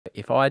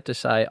If I had to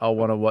say I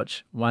want to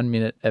watch 1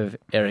 minute of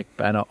Eric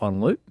Bana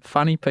on loop,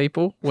 funny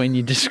people when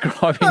you're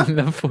describing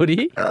the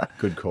footy,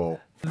 Good call.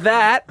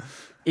 that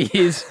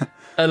is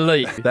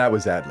elite. That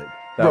was ad-lib.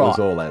 That was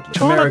all ad-lib.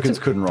 Try not Americans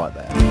to- couldn't write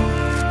that.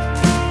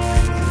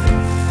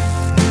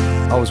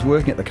 I was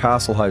working at the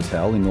Castle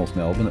Hotel in North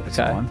Melbourne at the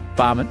time.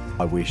 Barman.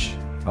 I wish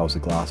I was a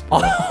glass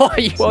blower. Oh,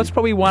 well, it's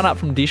probably one up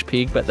from Dish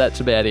Pig, but that's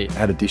about it. I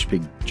had a dish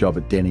pig job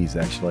at Denny's,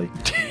 actually.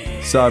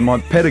 So my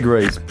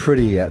pedigree is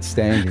pretty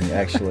outstanding,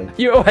 actually.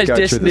 You're always Go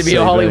through destined the to be a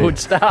CV. Hollywood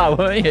star,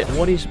 weren't you?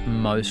 What is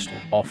most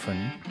often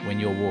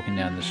when you're walking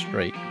down the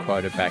street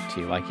quoted back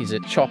to you? Like, is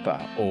it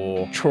Chopper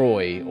or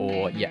Troy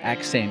or your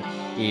accent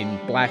in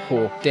Black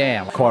Hawk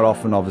Down? Quite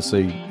often,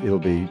 obviously, it'll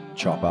be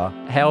Chopper.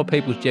 How are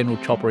people's general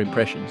Chopper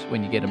impressions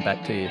when you get them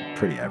back to you?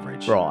 Pretty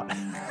average. Right.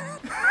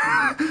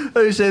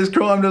 Who says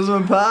crime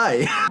doesn't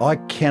pay? I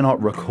cannot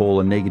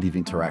recall a negative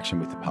interaction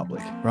with the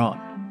public. Right.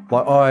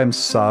 Like, I am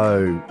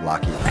so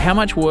lucky. How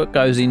much work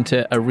goes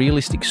into a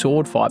realistic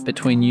sword fight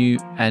between you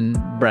and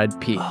Brad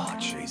Pitt? Oh,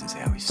 Jesus,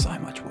 Howie, so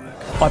much work.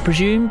 I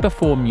presume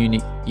before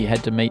Munich you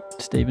had to meet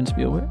Steven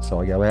Spielberg?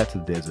 So I go out to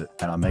the desert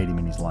and I meet him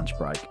in his lunch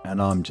break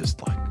and I'm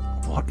just like,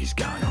 what is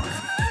going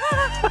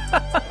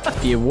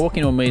on? Do you walk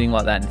into a meeting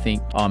like that and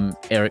think, I'm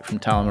Eric from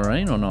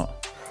Tullamarine or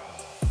not?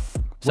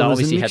 So Well, there's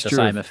a obviously it had the mixture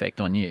same of-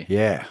 effect on you.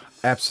 Yeah,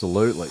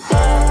 absolutely.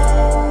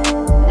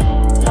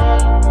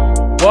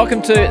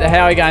 Welcome to the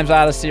Howie Games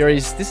Artist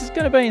Series. This is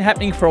going to be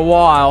happening for a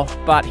while,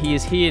 but he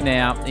is here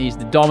now. He's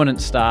the dominant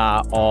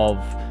star of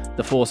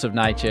The Force of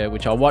Nature,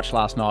 which I watched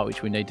last night,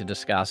 which we need to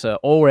discuss. An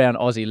all-round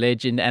Aussie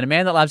legend and a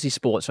man that loves his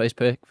sport, so he's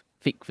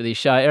perfect for this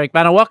show. Eric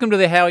Bana, welcome to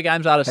the Howie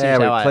Games Artist Series.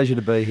 Howie, How are you? pleasure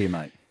to be here,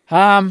 mate.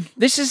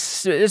 This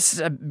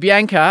is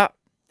Bianca.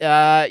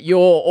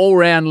 Your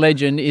all-round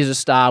legend is a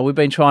star. We've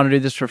been trying to do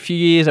this for a few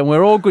years and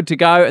we're all good to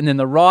go. And then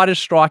the writers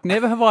strike.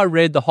 Never have I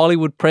read the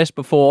Hollywood press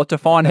before to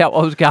find out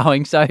what was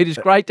going. So it is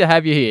great to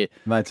have you here.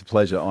 Mate, it's a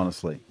pleasure,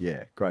 honestly.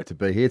 Yeah, great to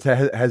be here.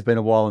 It has been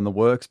a while in the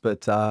works,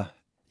 but,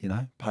 you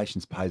know,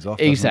 patience pays off.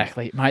 doesn't it?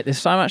 Exactly, mate. There's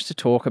so much to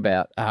talk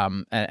about.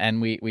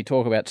 And we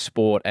talk about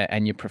sport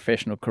and your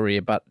professional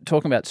career. But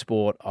talking about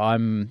sport,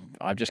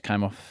 I've just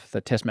came off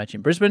the test match in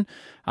Brisbane.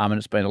 And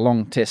it's been a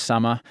long test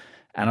summer.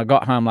 And I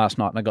got home last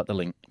night and I got the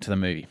link to the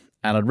movie.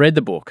 And I'd read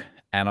the book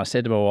and I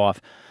said to my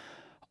wife,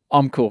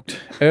 I'm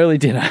cooked. Early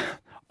dinner.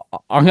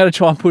 I'm going to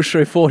try and push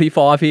through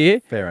 45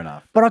 here. Fair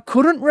enough. But I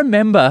couldn't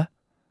remember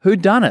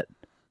who'd done it.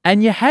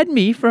 And you had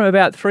me from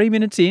about 3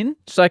 minutes in.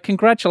 So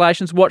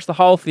congratulations. Watch the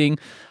whole thing.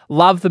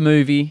 Love the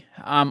movie.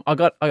 I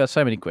got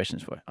so many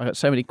questions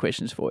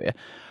for you.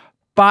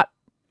 But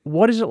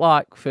what is it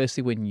like,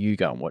 firstly, when you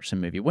go and watch the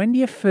movie? When do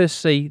you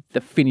first see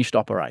the finished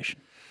operation?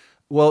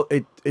 Well,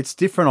 it's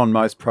different on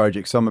most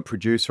projects. I'm a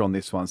producer on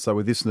this one. So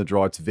with this and The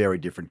Dry, it's very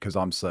different because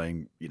I'm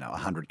seeing,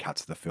 100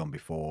 cuts of the film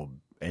before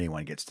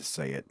anyone gets to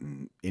see it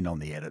and in on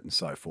the edit and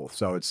so forth.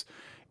 So it's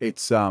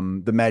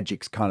the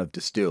magic's kind of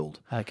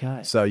distilled.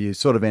 Okay. So you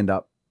sort of end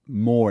up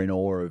more in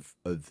awe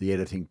of the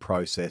editing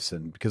process.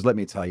 And because let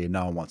me tell you,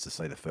 no one wants to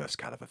see the first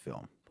cut of a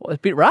film. Well, it's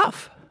a bit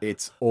rough.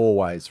 It's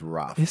always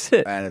rough. Is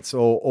it? And it's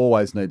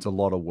always needs a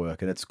lot of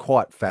work. And it's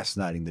quite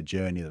fascinating, the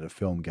journey that a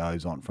film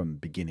goes on from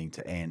beginning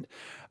to end.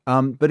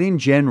 But in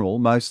general,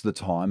 most of the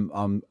time,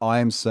 I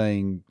am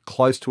seeing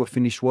close to a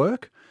finished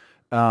work,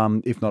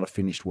 if not a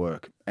finished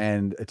work.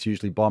 And it's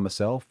usually by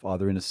myself,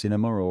 either in a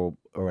cinema or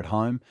at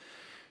home.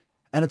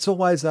 And it's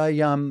always a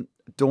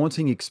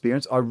daunting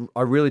experience.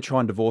 I really try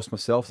and divorce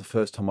myself the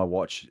first time I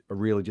watch,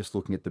 really just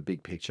looking at the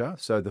big picture.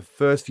 So the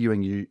first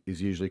viewing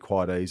is usually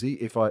quite easy.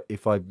 If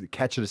I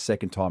catch it a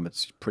second time,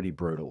 it's pretty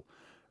brutal.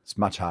 It's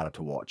much harder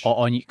to watch.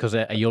 Because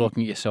you're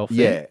looking at yourself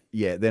there?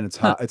 Yeah. Then it's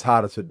hard. It's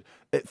harder to.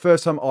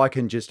 First time I'm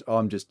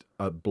just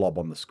a blob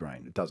on the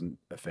screen. It doesn't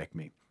affect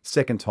me.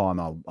 Second time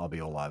I'll be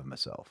all over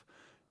myself,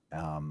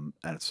 and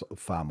it's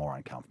far more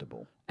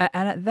uncomfortable.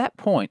 And at that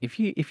point, if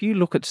you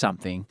look at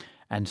something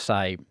and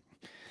say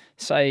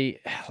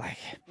like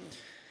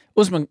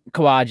Usman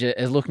Khawaja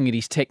is looking at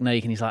his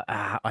technique and he's like,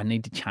 I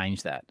need to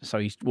change that. So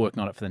he's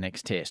working on it for the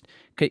next test.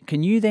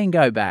 Can you then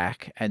go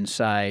back and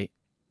say,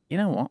 you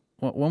know what?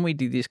 When we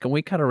did this, can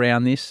we cut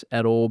around this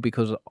at all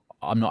because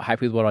I'm not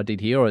happy with what I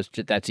did here, or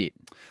that's it?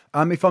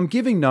 If I'm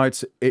giving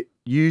notes, it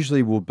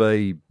usually will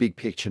be big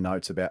picture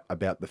notes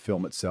about the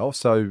film itself.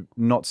 So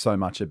not so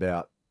much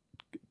about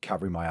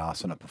covering my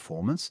ass on a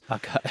performance.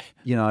 Okay.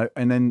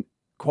 And then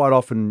quite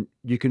often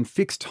you can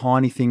fix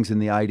tiny things in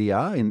the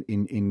ADR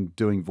in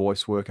doing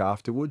voice work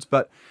afterwards,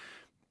 but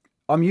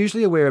I'm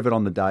usually aware of it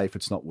on the day if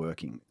it's not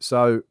working.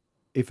 So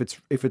if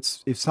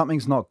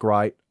something's not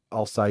great,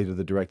 I'll say to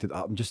the director,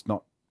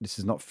 this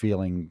is not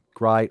feeling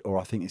great, or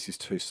I think this is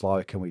too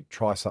slow. Can we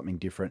try something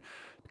different?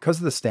 Because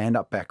of the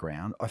stand-up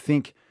background, I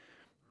think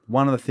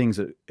one of the things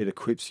that it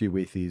equips you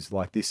with is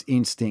like this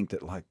instinct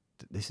that like,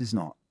 this is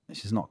not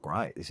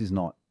great. This is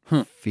not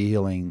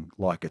feeling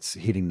like it's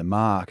hitting the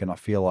mark. And I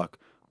feel like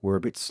we're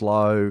a bit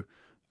slow.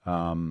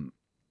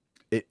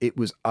 It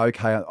was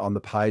okay on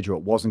the page, or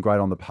it wasn't great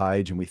on the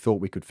page, and we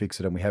thought we could fix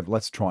it, and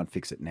let's try and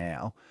fix it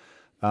now.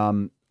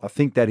 I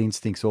think that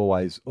instinct's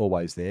always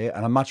there,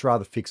 and I'd much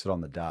rather fix it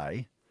on the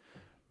day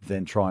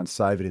than try and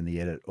save it in the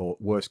edit, or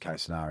worst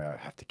case scenario,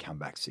 have to come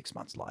back 6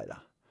 months later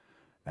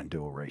and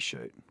do a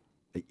reshoot.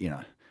 You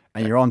know,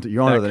 and you're on to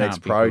the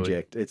next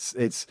project.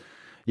 It's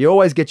you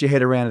always get your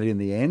head around it in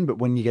the end, but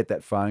when you get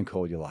that phone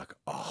call, you're like,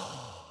 oh,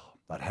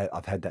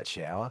 I've had that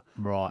shower,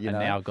 right? And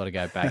now I've got to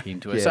go back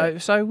into it. Yeah.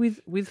 So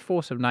with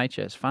Force of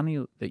Nature, it's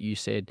funny that you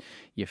said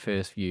your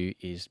first view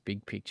is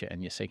big picture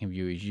and your second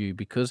view is you,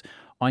 because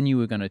I knew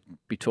we were going to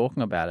be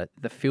talking about it.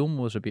 The film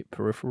was a bit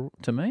peripheral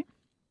to me.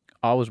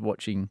 I was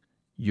watching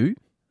you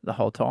the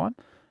whole time,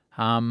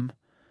 and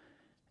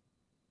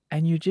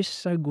you're just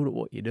so good at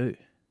what you do.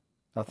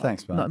 Oh,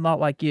 thanks, mate. Not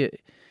like you.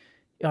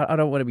 I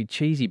don't want to be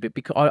cheesy, but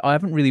because I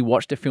haven't really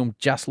watched a film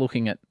just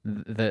looking at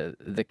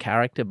the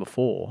character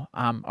before.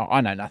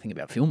 I know nothing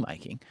about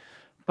filmmaking,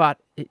 but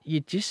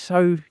you're just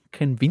so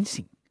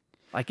convincing.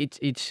 Like it's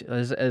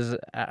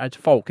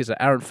Falk, is it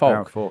Aaron Falk?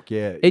 Aaron Falk,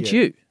 yeah. It's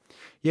you.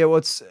 Yeah,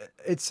 well,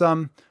 it's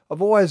I've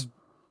always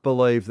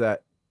believed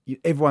that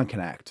everyone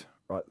can act,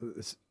 right?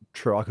 It's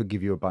true. I could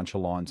give you a bunch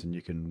of lines and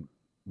you can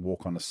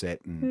walk on a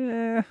set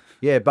and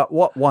yeah, but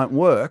what won't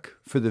work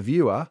for the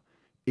viewer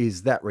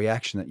is that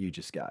reaction that you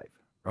just gave,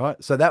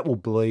 right? So that will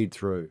bleed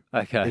through.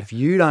 Okay. If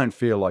you don't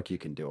feel like you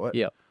can do it,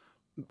 yeah,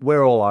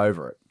 we're all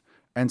over it.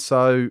 And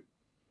so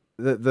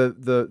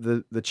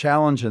the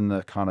challenge and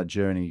the kind of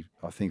journey,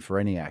 I think, for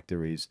any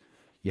actor is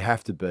you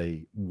have to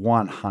be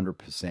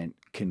 100%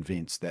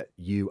 convinced that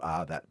you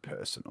are that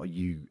person, or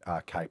you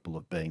are capable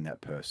of being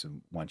that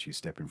person once you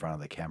step in front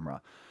of the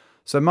camera.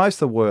 So most of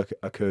the work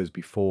occurs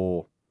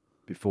before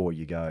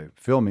you go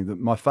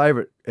filming. My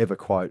favorite ever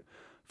quote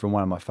from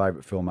one of my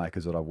favorite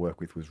filmmakers that I've worked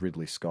with was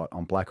Ridley Scott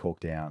on Black Hawk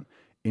Down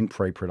in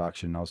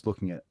pre-production. I was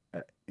looking at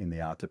in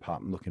the art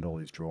department, looking at all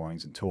his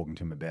drawings and talking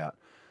to him about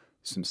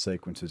some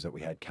sequences that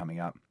we had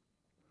coming up.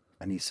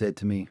 And he said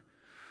to me,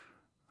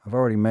 I've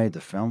already made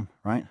the film,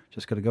 right?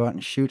 Just got to go out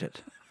and shoot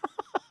it.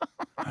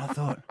 And I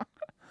thought,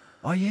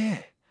 oh yeah,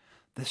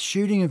 the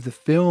shooting of the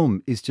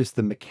film is just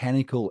the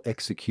mechanical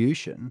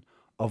execution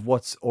of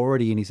what's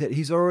already in his head.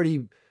 He's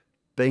already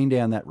been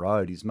down that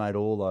road. He's made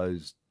all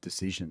those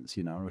decisions,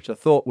 you know, which I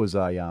thought was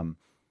an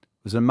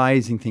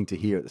amazing thing to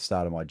hear at the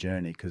start of my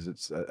journey, because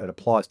it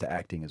applies to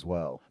acting as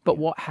well. But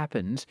what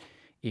happens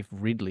if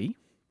Ridley,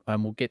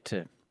 and we'll get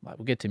to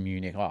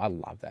Munich. I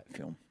love that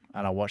film.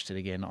 And I watched it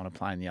again on a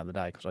plane the other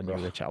day because I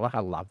knew each other. I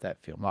love that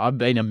film. I've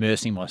been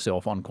immersing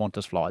myself on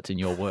Qantas flights in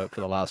your work for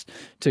the last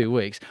 2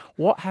 weeks.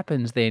 What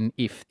happens then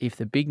if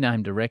the big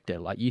name director,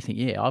 like you think,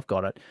 yeah, I've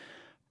got it,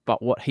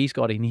 but what he's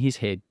got in his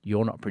head,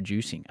 you're not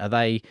producing? Are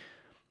they,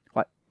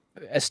 like,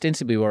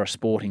 ostensibly we're a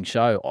sporting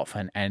show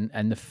often,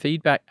 and the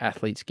feedback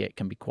athletes get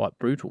can be quite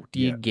brutal.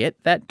 Do you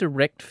get that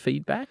direct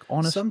feedback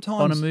on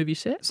a movie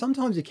set?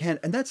 Sometimes you can,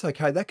 and that's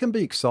okay. That can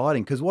be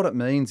exciting, because what it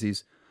means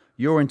is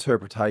your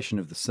interpretation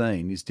of the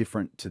scene is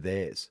different to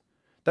theirs.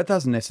 That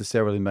doesn't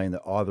necessarily mean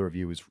that either of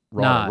you is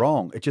right or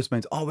wrong. It just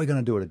means, oh, we're going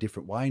to do it a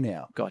different way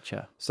now.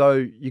 Gotcha. So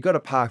you've got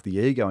to park the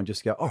ego and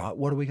just go, all right,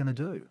 what are we going to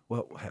do?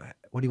 Well,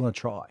 what do you want to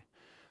try?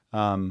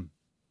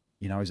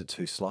 You know, is it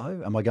too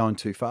slow? Am I going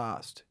too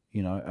fast?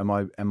 You know,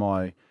 am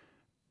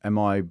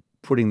I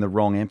putting the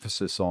wrong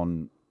emphasis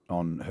on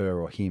her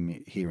or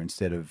him here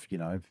instead of, you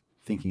know,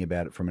 thinking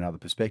about it from another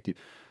perspective?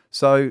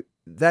 So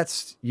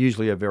that's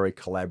usually a very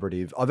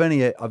collaborative.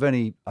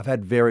 I've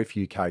had very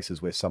few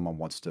cases where someone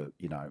wants to,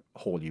 you know,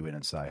 haul you in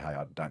and say, hey,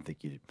 I don't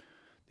think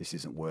this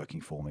isn't working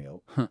for me.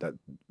 Or that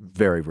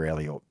very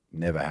rarely or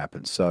never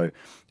happens. So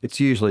it's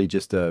usually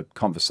just a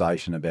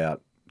conversation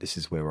about, this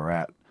is where we're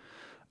at.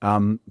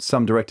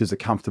 Some directors are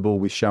comfortable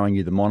with showing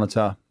you the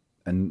monitor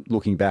and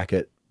looking back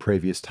at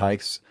previous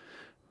takes.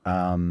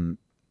 Some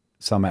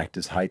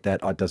actors hate that.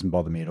 It doesn't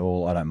bother me at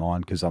all. I don't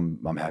mind, because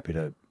I'm happy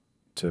to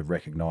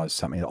recognise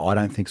something that I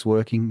don't think's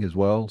working as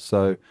well.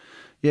 So,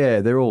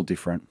 yeah, they're all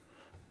different.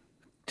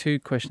 2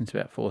 questions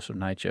about Force of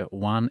Nature.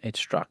 One, it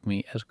struck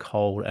me as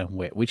cold and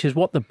wet, which is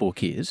what the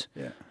book is.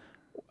 Yeah.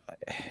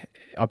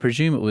 I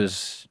presume it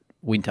was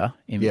winter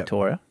in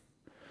Victoria.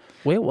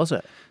 Where was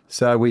it?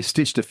 So we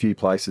stitched a few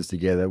places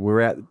together.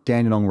 We're out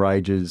Dandenong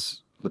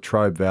Ranges,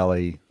 Latrobe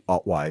Valley,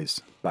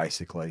 Otways,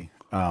 basically.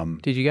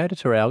 Did you go to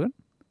Traralgon?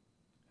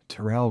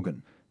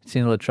 Traralgon. It's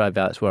in Latrobe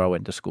Valley. That's where I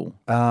went to school.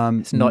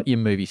 It's not your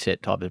movie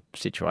set type of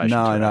situation.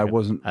 No, it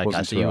wasn't. Okay,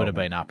 wasn't so you would have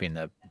been up in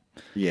the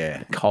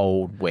the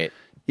cold, wet.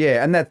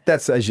 Yeah, and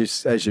that's as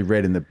you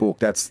read in the book.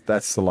 That's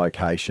the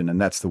location, and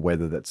that's the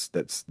weather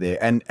that's there.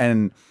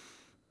 And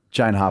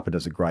Jane Harper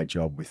does a great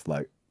job with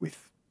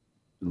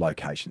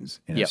locations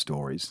in her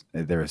stories.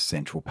 They're a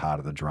central part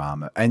of the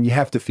drama, and you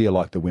have to feel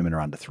like the women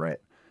are under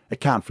threat. It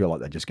can't feel like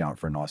they're just going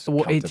for a nice,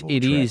 comfortable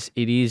it trek.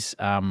 is.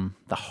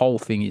 The whole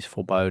thing is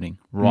foreboding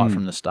right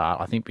from the start.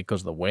 I think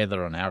because of the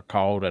weather and how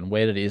cold and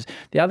wet it is.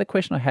 The other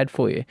question I had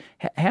for you: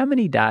 how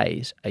many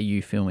days are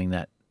you filming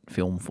that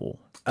film for?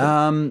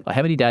 Like,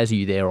 how many days are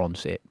you there on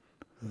set?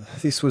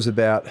 This was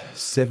about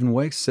 7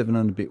 weeks, 7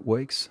 and a bit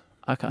weeks.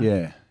 Okay.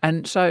 Yeah.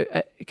 And so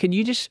can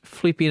you just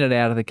flip in and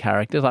out of the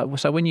characters? Like,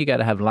 so when you go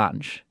to have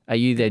lunch, are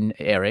you then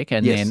Eric,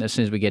 and Yes. then as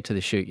soon as we get to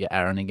the shoot, you're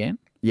Aaron again?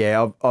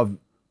 Yeah,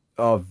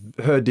 I've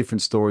heard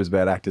different stories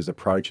about actors'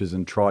 approaches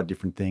and tried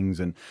different things,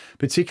 and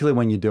particularly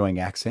when you're doing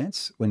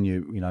accents, when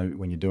you're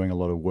doing a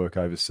lot of work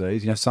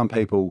overseas, some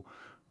people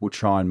will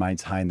try and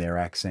maintain their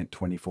accent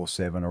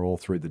 24/7 or all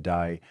through the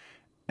day,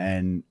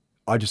 and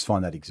I just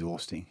find that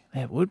exhausting.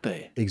 Yeah, it would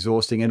be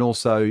Exhausting, and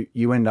also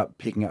you end up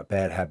picking up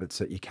bad habits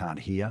that you can't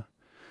hear.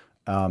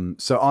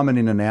 So I'm an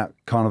in and out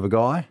kind of a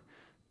guy,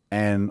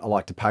 and I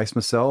like to pace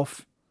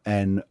myself.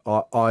 And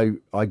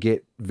I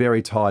get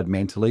very tired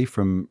mentally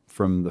from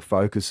the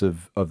focus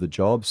of the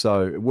job.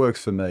 So it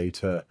works for me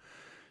to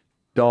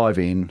dive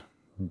in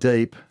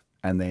deep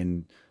and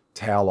then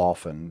towel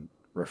off and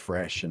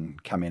refresh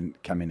and come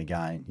in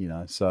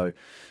again, So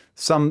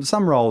some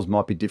roles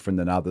might be different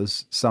than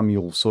others. Some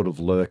you'll sort of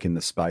lurk in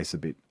the space a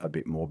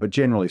bit more. But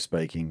generally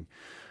speaking,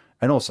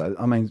 and also,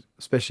 I mean,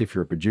 especially if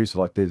you're a producer,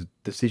 like there's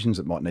decisions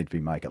that might need to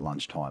be made at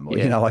lunchtime, or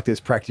like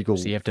there's practical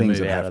So you have to things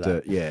move that out have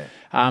of to, that.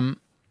 yeah.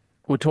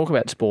 We'll talk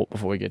about sport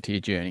before we get to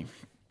your journey.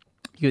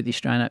 You at the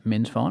Australian Open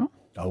men's final?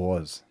 I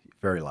was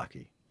very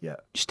lucky. Yeah.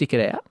 Stick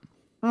it out.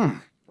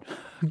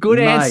 Good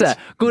Mate. answer.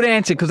 Good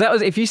answer. Because that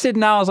was, if you said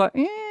no, I was like,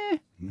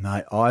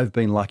 Mate, I've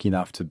been lucky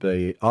enough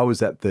I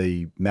was at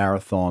the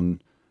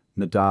marathon,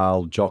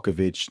 Nadal,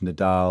 Djokovic,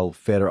 Nadal,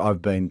 Federer.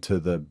 I've been to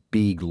the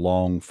big,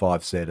 long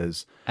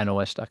 5-setters. And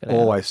always stuck it out.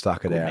 Always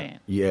stuck it Good out. man.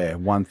 Yeah,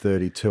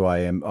 1:30, 2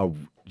 a.m. Oh,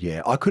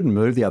 yeah, I couldn't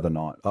move the other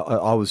night.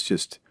 I was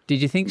just...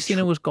 Did you think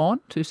Sinner was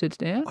gone 2 sets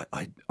down?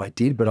 I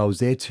did, but I was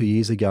there 2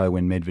 years ago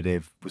when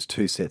Medvedev was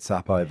 2 sets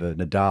up over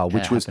Nadal,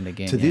 which was, happened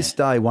again, to this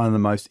day, one of the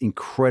most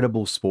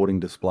incredible sporting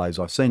displays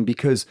I've seen,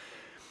 because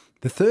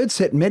the third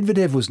set,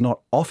 Medvedev was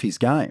not off his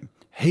game.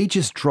 He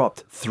just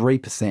dropped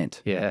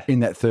 3%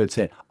 in that third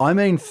set. I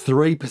mean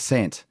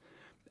 3%.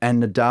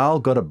 And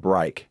Nadal got a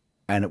break,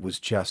 and it was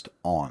just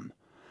on.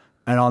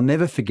 And I'll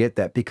never forget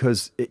that,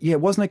 because,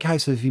 it wasn't a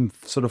case of him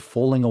sort of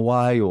falling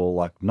away or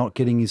like not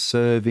getting his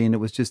serve in. It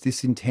was just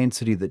this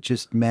intensity that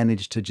just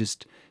managed to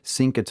just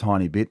sink a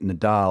tiny bit.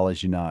 Nadal,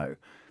 as you know,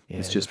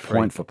 is just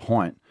point for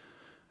point.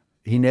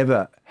 He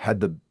never had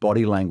the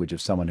body language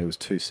of someone who was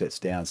 2 sets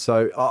down.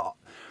 So,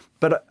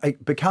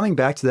 but coming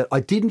back to that,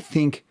 I didn't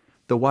think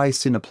the way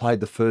Sinner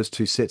played the first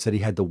 2 sets that he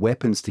had the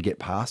weapons to get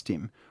past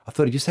him. I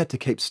thought he just had to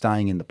keep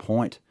staying in the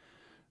point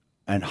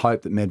and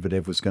hope that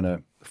Medvedev was going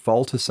to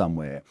falter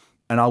somewhere.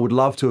 And I would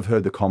love to have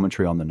heard the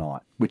commentary on the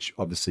night, which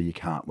obviously you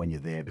can't when you're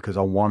there, because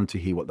I wanted to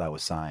hear what they were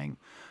saying.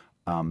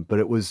 But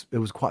it was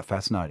quite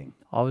fascinating.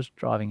 I was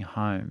driving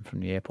home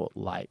from the airport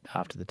late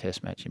after the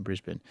test match in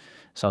Brisbane.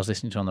 So I was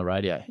listening to it on the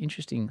radio.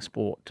 Interesting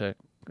sport to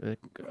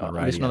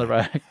listen on the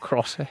radio,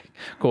 cross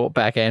court,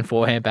 backhand,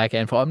 forehand,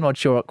 backhand. I'm not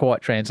sure it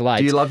quite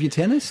translates. Do you love your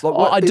tennis? Like,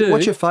 I do.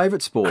 What's your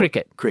favourite sport?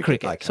 Cricket.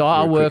 Okay. So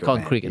I work on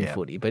man. cricket and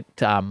footy, but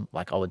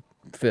like I would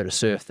prefer to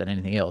surf than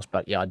anything else.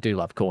 But yeah, I do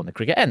love calling the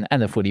cricket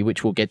and the footy,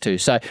 which we'll get to.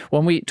 So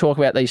when we talk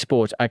about these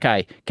sports,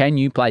 okay, can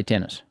you play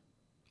tennis?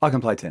 I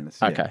can play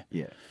tennis. Okay.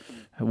 Yeah.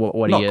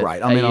 What Not are you?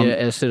 great. I mean, are you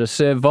a sort of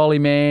serve volley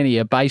man? Are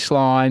you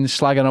baseline,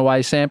 slugging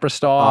away Sampras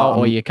style,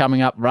 or are you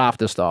coming up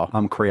rafter style?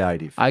 I'm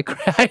creative. I'm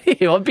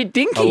creative. I'm a bit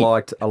dinky.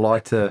 I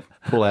like to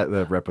pull out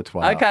the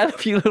repertoire. Okay, a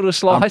few little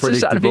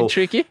slices, a bit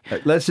tricky.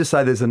 Let's just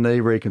say there's a knee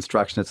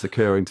reconstruction that's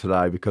occurring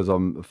today because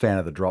I'm a fan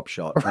of the drop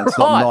shot. And it's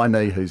not my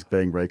knee who's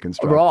being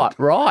reconstructed.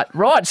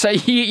 Right. So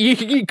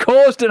you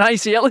caused an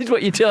ACL is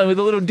what you're telling with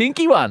a little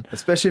dinky one.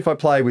 Especially if I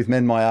play with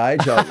men my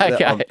age,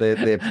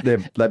 they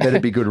better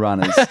be good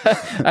runners.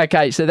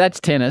 Okay, so that's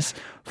tennis.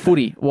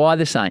 Footy, why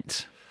the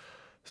Saints?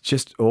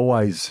 Just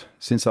always,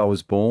 since I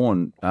was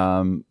born,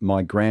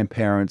 my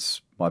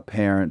grandparents, my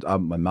parent,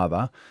 my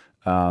mother,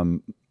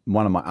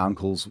 one of my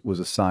uncles was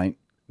a Saint,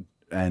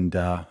 and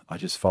I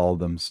just followed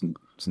them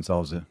since I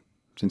was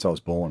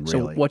born.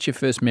 Really. So, what's your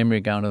first memory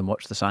of going to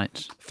watch the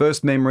Saints?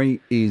 First memory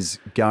is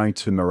going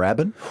to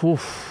Moorabbin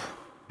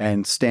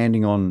and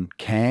standing on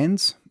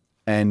cans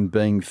and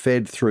being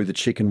fed through the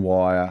chicken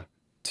wire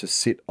to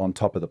sit on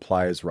top of the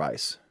players'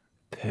 race.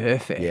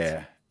 Perfect.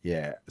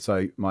 Yeah.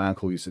 So my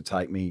uncle used to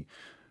take me.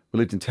 We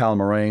lived in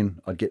Tullamarine.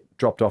 I'd get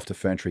dropped off to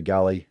Ferntree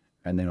Gully,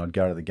 and then I'd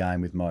go to the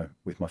game with my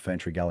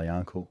Ferntree Gully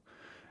uncle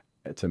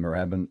to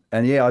Moorabbin.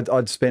 And yeah,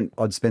 I'd spend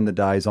the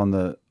days on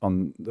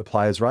the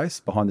players' race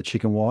behind the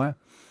chicken wire.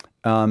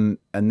 And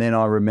then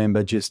I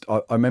remember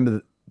I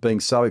remember being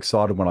so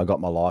excited when I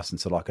got my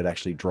license that I could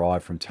actually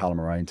drive from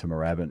Tullamarine to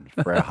Moorabbin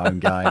for our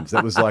home games.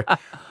 That was like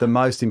the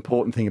most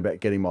important thing about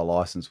getting my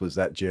license was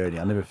that journey.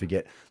 I'll never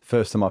forget the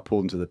first time I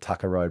pulled into the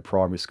Tucker Road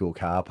Primary School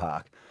car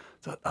park.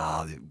 I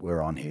thought,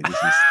 we're on here.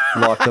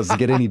 Life doesn't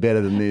get any better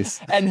than this.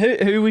 And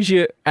who was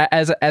you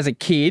as a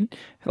kid?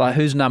 Like,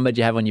 whose number did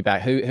you have on your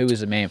back? Who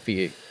was the man for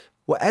you?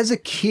 Well, as a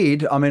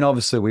kid, I mean,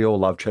 obviously we all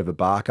love Trevor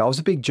Barker. I was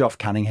a big Geoff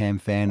Cunningham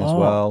fan as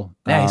well.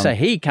 Now, so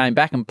he came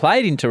back and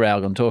played in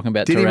Traralgon, talking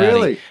about did he Traralgon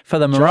really? For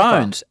the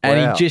Maroons.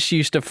 And he just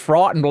used to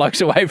frighten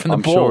blokes away from the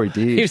ball. Sure he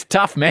did. He was a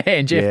tough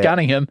man, Geoff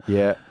Cunningham.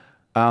 Yeah.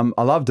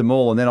 I loved them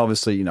all, and then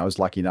obviously, I was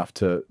lucky enough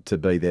to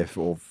be there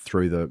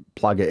through the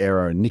Plugger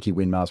era, and Nicky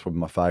Winmar's probably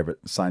my favourite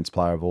Saints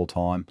player of all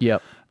time.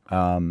 Yep.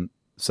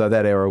 So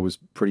that era was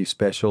pretty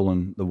special,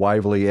 and the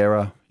Waverley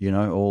era,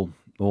 all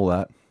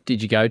that.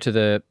 Did you go to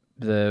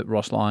the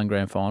Ross Lyon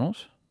Grand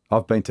Finals?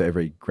 I've been to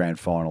every grand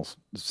finals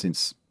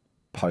since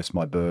post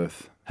my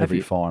birth. Have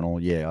you? Final,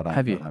 yeah.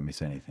 I don't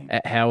miss anything.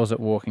 How was it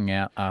walking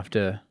out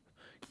after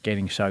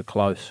getting so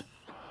close?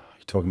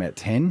 You're talking about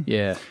 10?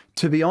 Yeah.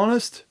 To be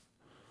honest,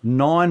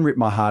 9 ripped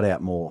my heart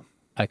out more.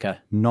 Okay.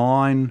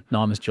 9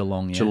 was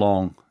Geelong, yeah.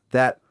 Geelong.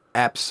 That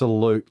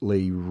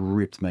absolutely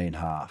ripped me in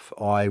half.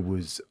 I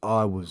was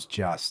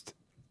just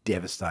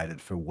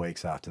devastated for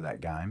weeks after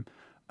that game.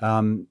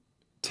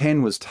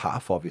 10 was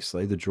tough,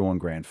 obviously, the drawn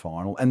grand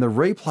final. And the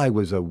replay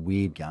was a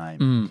weird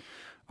game.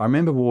 I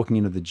remember walking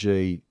into the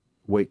G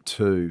week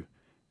 2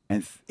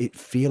 and it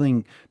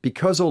feeling,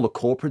 because all the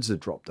corporates had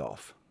dropped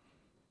off,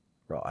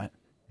 right,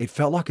 it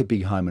felt like a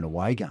big home and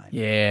away game.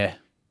 Yeah.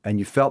 And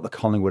you felt the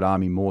Collingwood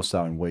Army more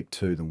so in week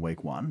 2 than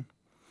week 1.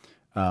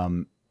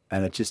 And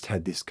it just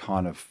had this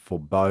kind of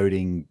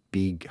foreboding,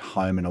 big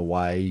home and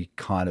away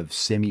kind of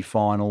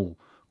semi-final,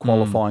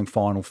 qualifying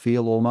final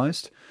feel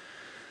almost.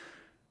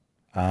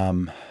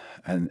 And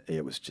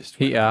it was just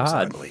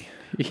ugly.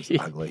 It was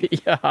ugly.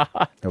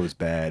 It was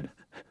bad.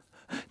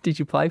 Did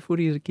you play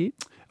footy as a kid?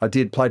 I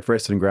did, played for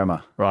Essendon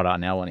Grammar. Right,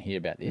 now I want to hear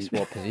about this.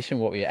 What position?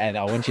 What were you? And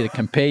I want you to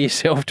compare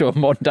yourself to a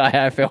modern day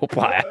AFL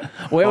player.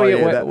 Where were you?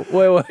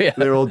 Where were you?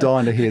 They're all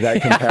dying to hear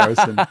that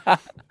comparison.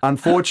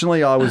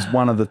 Unfortunately, I was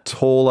one of the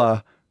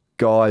taller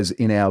guys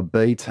in our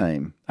B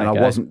team, and I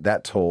wasn't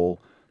that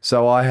tall,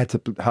 so I had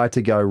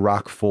to go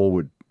ruck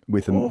forward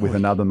with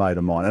another mate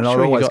of mine, and I'd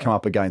always come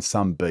up against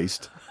some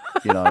beast,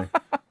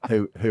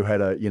 who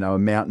had a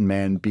mountain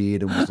man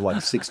beard and was like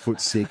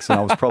 6'6", and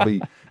I was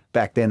probably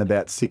back then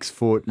about 6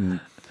 foot, and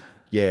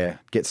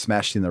get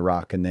smashed in the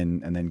ruck and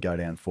then go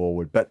down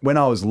forward. But when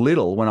I was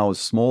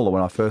smaller,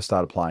 when I first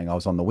started playing, I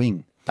was on the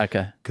wing.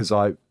 Okay. Because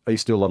I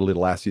used to do a lot of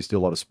little ass, used to do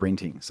a lot of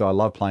sprinting, so I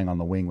loved playing on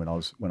the wing when I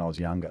was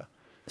younger.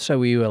 So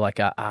were you like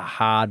a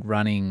hard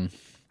running?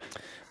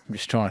 I'm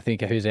just trying to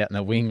think of who's out in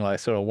the wing, like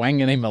sort of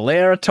Wangan and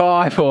Malera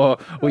type, or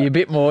were you a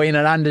bit more in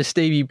and under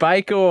Stevie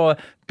Baker, or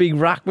big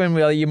ruckman?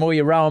 Were you more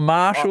your Rowan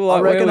Marshall?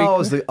 I reckon I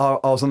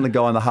was on the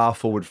guy on the half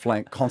forward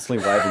flank,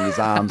 constantly waving his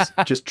arms,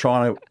 just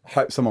trying to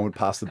hope someone would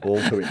pass the ball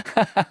to him.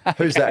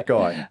 Who's that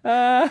guy?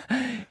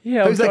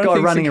 Who's that guy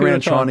running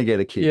around trying to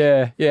get a kick?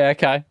 Yeah,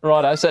 okay,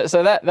 righto.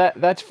 So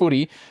that's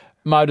footy,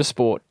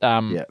 motorsport.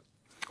 Yeah.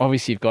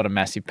 Obviously, you've got a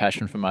massive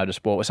passion for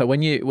motorsport. So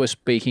when you were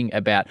speaking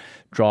about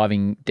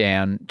driving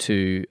down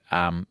to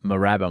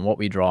Moorabbin, what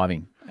were you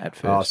driving at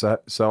first?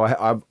 So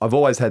I've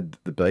always had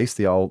the beast,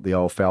 the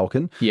old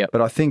Falcon. Yeah. But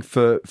I think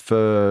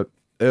for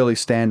early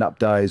stand-up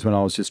days when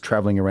I was just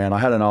travelling around, I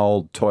had an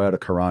old Toyota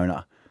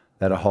Corona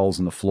that had holes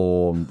in the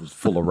floor and was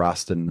full of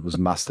rust and was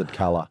mustard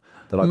colour.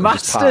 That I could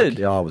just park.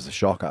 Yeah, it was a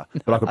shocker.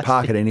 But I could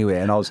park it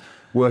anywhere, and I was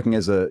working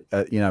as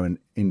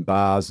in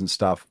bars and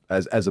stuff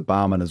as a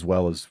barman as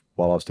well as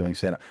while I was doing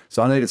stand-up.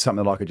 So I needed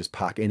something that I could just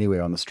park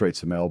anywhere on the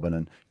streets of Melbourne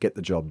and get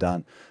the job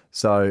done.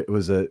 So it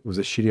was a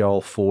shitty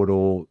old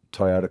 4-door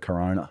Toyota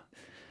Corona.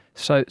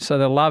 So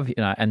the love,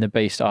 and the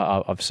beast.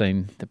 I've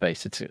seen the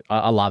beast.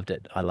 I loved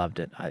it.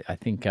 I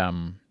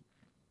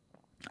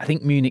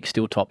think Munich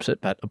still tops it,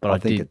 but I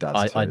think it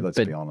does too. Let's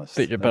be honest.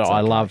 But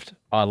I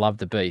loved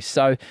the beast.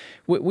 So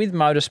with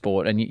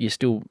motorsport, and you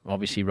still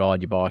obviously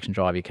ride your bikes and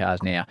drive your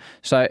cars now.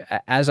 So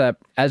as a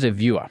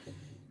viewer,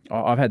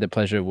 I've had the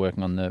pleasure of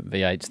working on the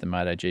V8s, the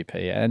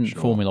MotoGP, and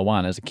Formula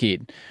One as a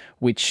kid.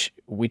 What's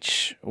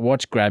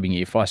grabbing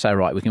you? If I say,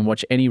 right, we can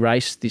watch any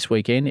race this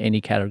weekend,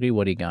 any category,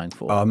 what are you going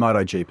for?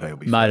 MotoGP will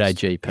be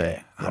MotoGP.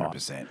 Yeah,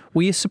 100%. Right.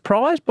 Were you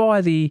surprised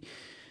by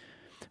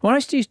when I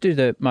used to do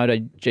the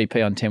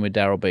MotoGP on 10 with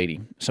Darryl Beattie,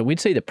 so we'd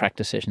see the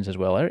practice sessions as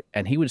well, Eric,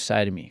 and he would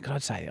say to me, because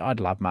I'd say, I'd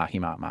love Mark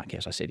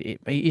Marquez. I said,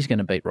 he's going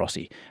to beat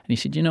Rossi. And he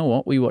said, you know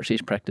what? We watch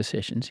these practice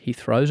sessions. He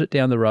throws it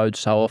down the road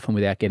so often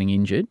without getting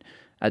injured.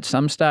 At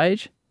some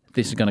stage,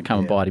 this is going to come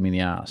and bite him in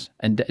the arse.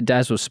 And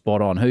Daz was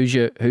spot on. Who's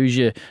your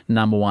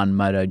number one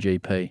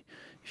MotoGP?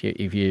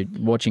 If you're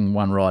watching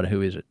one rider,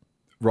 who is it?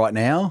 Right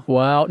now?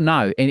 Well,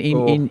 no,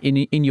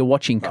 in your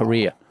watching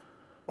career.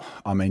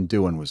 I mean,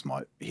 Doohan was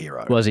my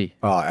hero. Was he?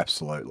 Oh,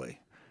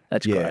 absolutely.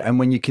 That's great. And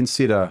when you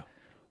consider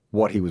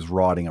what he was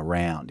riding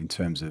around in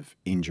terms of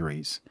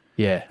injuries,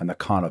 and the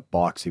kind of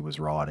bikes he was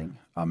riding,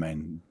 I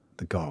mean,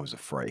 the guy was a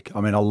freak.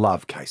 I mean, I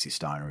love Casey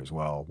Stoner as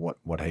well.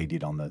 What he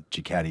did on the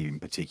Ducati in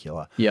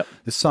particular. Yep.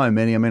 There's so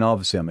many. I mean,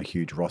 obviously, I'm a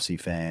huge Rossi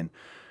fan.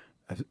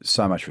 I have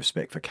so much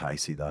respect for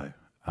Casey, though.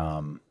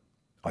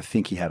 I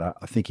think he had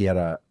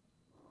a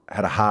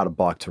harder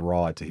bike to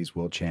ride to his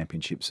world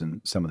championships than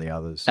some of the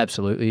others.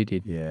 Absolutely, he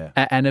did. Yeah.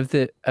 And of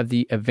the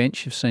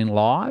events you've seen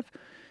live,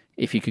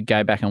 if you could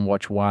go back and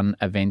watch one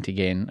event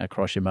again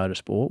across your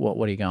motorsport,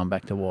 what are you going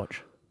back to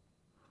watch?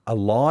 A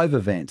live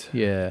event.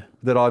 Yeah.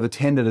 That I've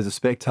attended as a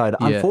spectator.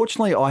 Yeah.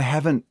 Unfortunately, I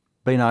haven't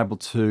been able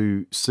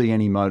to see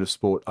any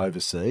motorsport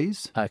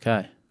overseas.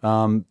 Okay.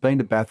 Been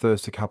to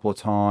Bathurst a couple of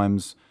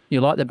times.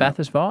 You like the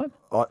Bathurst vibe?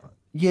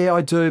 Yeah,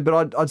 I do,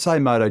 but I'd say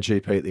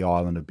MotoGP at the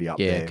island would be up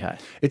there. Okay.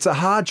 It's a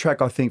hard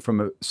track, I think, from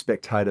a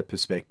spectator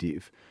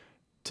perspective,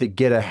 to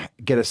get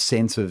a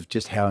sense of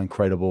just how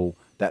incredible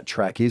that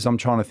track is. I'm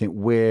trying to think,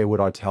 where would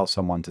I tell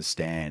someone to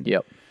stand?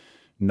 Yep.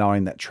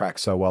 Knowing that track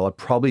so well, I'd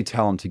probably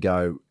tell them to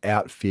go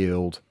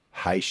outfield,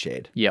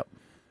 Hayshed. Yep.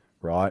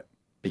 Right?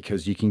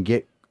 Because you can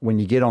get, when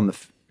you get on the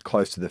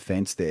close to the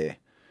fence there,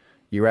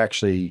 you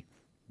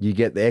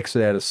get the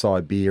exit out of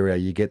Siberia,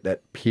 you get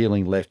that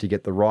peeling left, you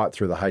get the right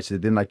through the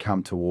Hayshed, then they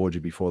come towards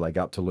you before they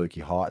go up to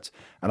Lukey Heights.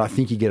 And I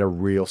think you get a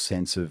real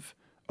sense of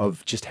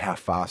just how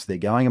fast they're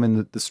going. I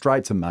mean, the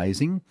straight's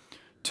amazing.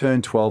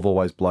 Turn 12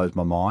 always blows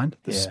my mind,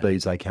 the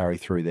speeds they carry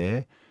through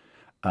there.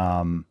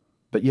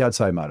 But yeah, I'd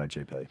say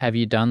MotoGP. Have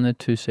you done the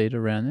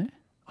two-seater around there?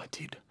 I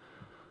did.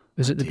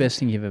 Was it the best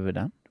thing you've ever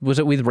done? Was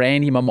it with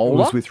Randy Mamola? It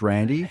was with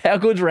Randy. How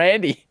good's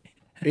Randy?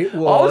 It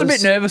was. I was a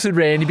bit nervous with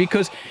Randy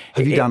because...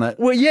 Have you done it?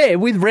 Well, yeah,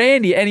 with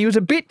Randy, and he was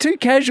a bit too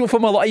casual for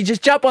my life. You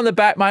just jump on the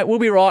back, mate, we'll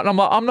be right. And I'm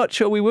like, I'm not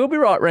sure we will be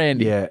right,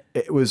 Randy. Yeah,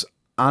 it was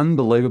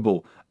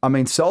unbelievable. I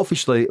mean,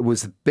 selfishly, it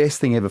was the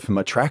best thing ever for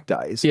my track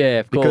days.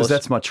 Yeah, of course. Because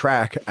that's my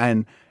track.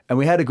 And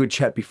we had a good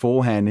chat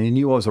beforehand, and he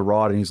knew I was a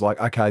rider, and he's like,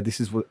 okay, this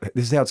is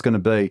how it's going to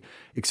be.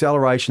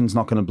 Acceleration's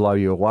not going to blow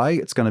you away.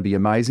 It's going to be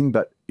amazing,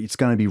 but it's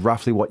going to be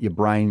roughly what your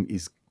brain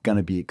is going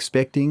to be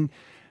expecting.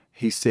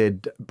 He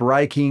said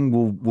braking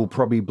will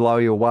probably blow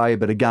you away,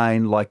 but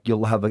again, like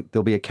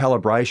there'll be a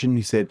calibration.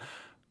 He said,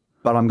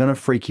 but I'm going to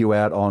freak you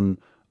out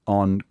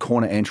on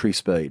corner entry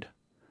speed.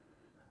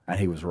 And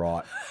he was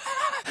right.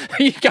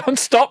 You go and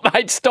stop,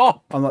 mate,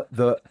 stop. I'm like,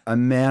 the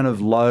amount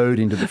of load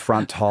into the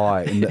front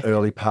tyre in the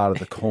early part of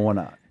the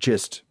corner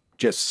just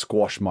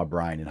squashed my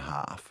brain in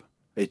half.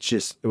 It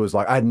was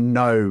like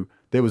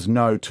there was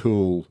no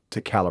tool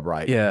to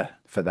calibrate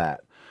for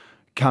that.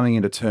 Coming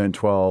into turn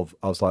 12,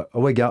 I was like,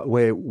 oh,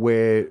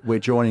 we're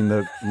joining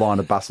the line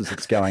of buses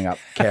that's going up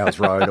Cows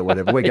Road or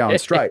whatever. We're going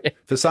straight.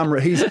 For some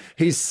reason,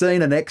 he's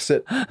seen an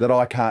exit that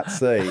I can't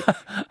see.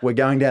 We're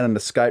going down an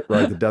escape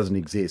road that doesn't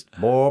exist.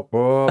 Boop,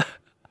 boop.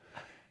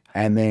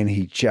 And then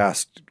he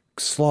just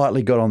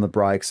slightly got on the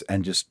brakes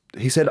and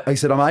he said,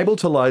 I'm able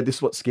to load, this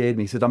is what scared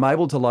me. He said, I'm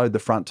able to load the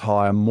front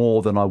tyre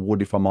more than I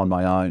would if I'm on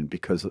my own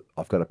because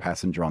I've got a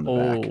passenger on the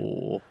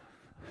back.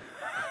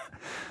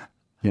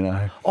 You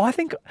know,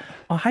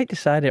 I hate to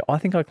say it, I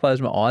think I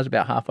closed my eyes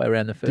about halfway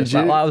around the first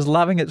lap. I was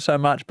loving it so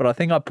much, but I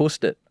think I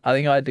pushed it. I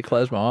think I had to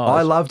close my eyes.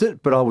 I loved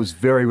it, but I was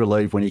very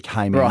relieved when he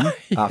came in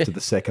after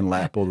the second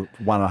lap or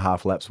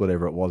 1.5 laps,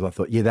 whatever it was. I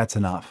thought, yeah, that's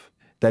enough.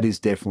 That is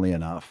definitely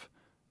enough.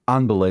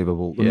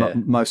 Unbelievable.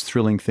 The most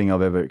thrilling thing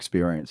I've ever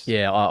experienced.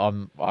 Yeah,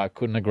 I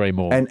couldn't agree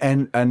more. And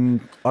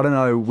I don't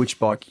know which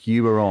bike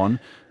you were on,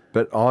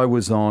 but I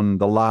was on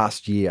the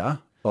last year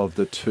of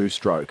the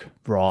 2-stroke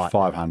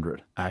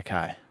 500.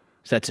 Okay.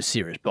 So that's a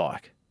serious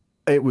bike.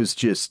 It was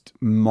just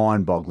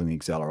mind-boggling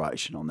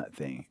acceleration on that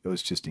thing. It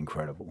was just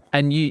incredible.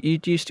 And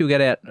you still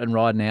get out and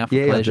ride now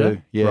for pleasure? Yeah, I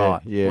do. Yeah,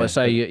 right. Yeah. Well,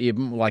 so you're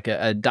like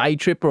a day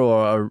tripper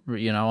or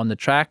on the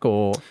track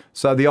or?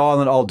 So the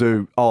island,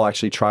 I'll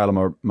actually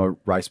trailer my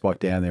race bike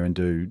down there and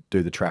do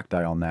the track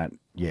day on that.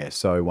 Yeah.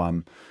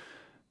 So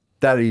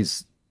that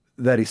is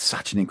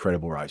such an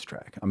incredible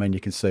racetrack. I mean,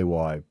 you can see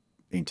why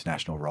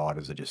international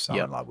riders are just so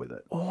in love with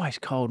it. Always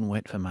cold and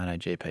wet for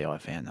MotoGP, I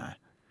found though.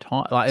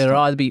 Like it'll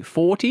either be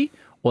 40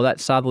 or that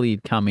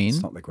southerly'd come in.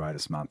 It's not the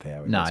greatest month,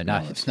 Howie. No,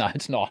 it's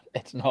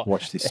not.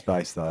 Watch this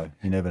space though.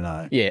 You never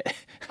know. Yeah.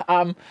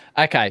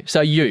 Okay. So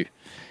you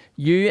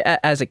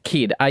as a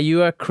kid, are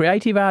you a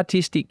creative,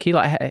 artistic kid?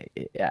 Like,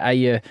 are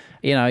you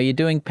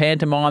doing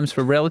pantomimes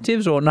for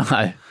relatives or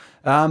no?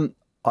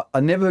 I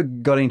never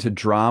got into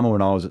drama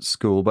when I was at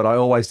school, but I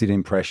always did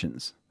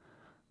impressions.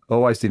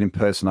 Always did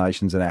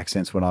impersonations and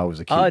accents when I was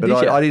a kid. Oh,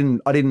 but I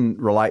didn't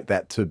relate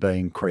that to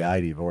being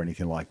creative or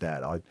anything like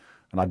that.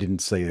 I didn't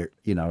see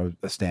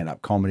a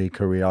stand-up comedy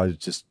career. I was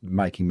just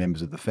making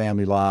members of the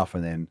family laugh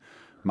and then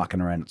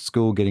mucking around at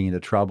school, getting into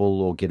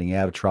trouble or getting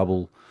out of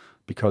trouble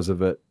because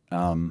of it.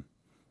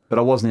 But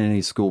I wasn't in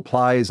any school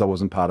plays. I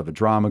wasn't part of a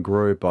drama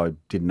group. I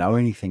didn't know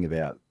anything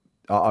about.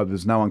 I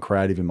was no one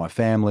creative in my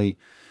family.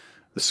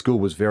 The school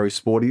was very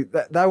sporty.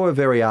 They were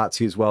very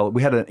artsy as well.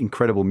 We had an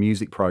incredible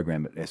music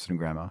program at Essendon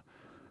Grammar,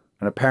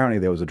 and apparently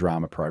there was a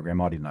drama program.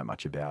 I didn't know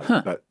much about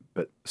it,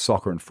 but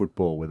soccer and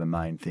football were the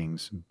main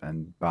things,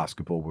 and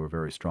basketball were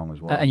very strong as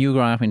well. And you were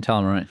growing up in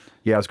Tullamarine?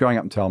 Yeah, I was growing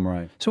up in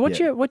Tullamarine. So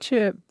what's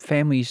your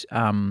family's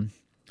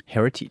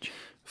heritage?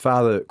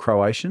 Father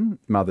Croatian,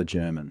 mother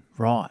German.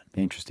 Right.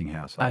 Interesting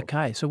household.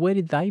 Okay, so where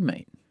did they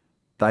meet?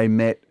 They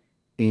met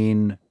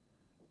in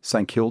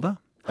St Kilda.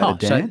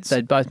 At a dance. So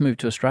they both moved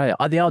to Australia.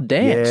 Oh, the old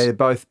dance. Yeah,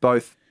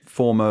 both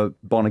former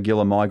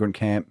Bonagilla migrant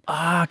camp.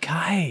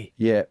 Okay.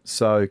 Yeah,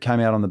 so came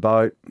out on the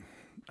boat,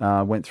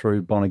 went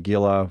through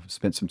Bonagilla,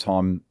 spent some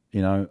time,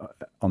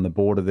 on the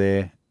border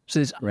there. So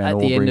this at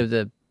the end of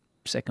the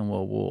Second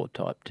World War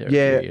type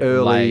territory. Yeah,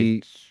 early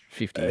late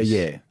 50s.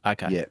 Yeah.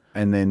 Okay. Yeah,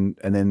 and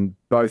then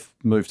both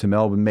moved to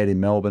Melbourne, met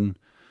in Melbourne,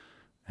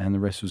 and the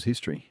rest was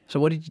history. So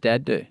what did your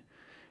dad do?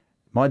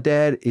 My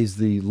dad is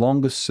the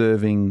longest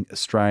serving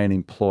Australian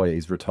employee.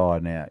 He's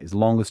retired now. He's the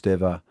longest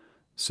ever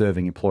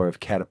serving employer of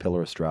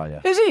Caterpillar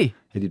Australia. Is he?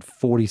 He did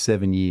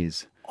 47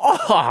 years.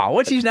 Oh,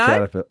 what's his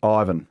name?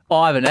 Ivan.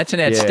 Ivan, that's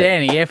an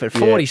outstanding effort.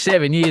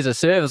 47 years of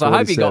service. I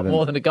hope he got 47.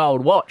 more than a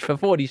gold watch for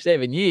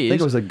 47 years. I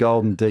think it was a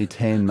golden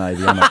D10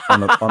 maybe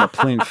on a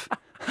plinth.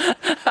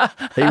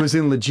 He was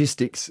in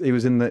logistics. He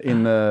was in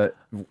the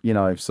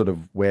sort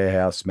of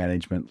warehouse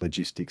management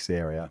logistics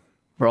area.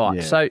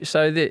 Right. Yeah.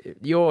 So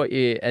you're,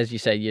 as you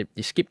say, you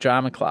skipped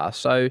drama class.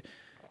 So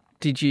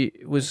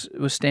was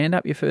stand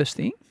up your first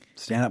thing?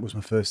 Stand up was my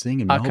first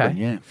thing in Melbourne.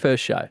 Yeah.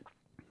 First show.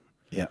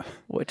 Yeah.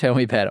 Well, tell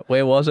me about it.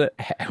 Where was it?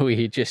 Were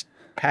you just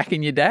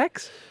packing your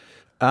dacks?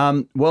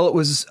 Well, it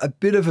was a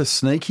bit of a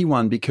sneaky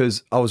one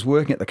because I was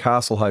working at the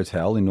Castle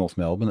Hotel in North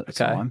Melbourne at the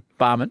time.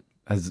 Barman.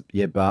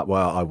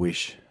 I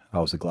wish I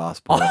was a glass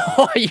boy.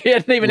 Oh, you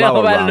hadn't even Lower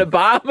elevated rung. a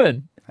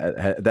barman.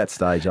 At that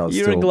stage, I was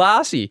You're still a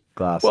glassy.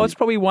 glassy. Well, it's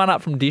probably one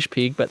up from Dish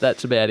Pig, but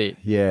that's about it.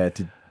 Yeah,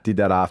 did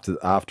that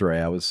after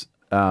hours.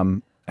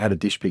 Had a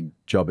dish pig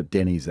job at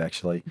Denny's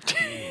actually.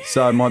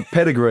 So my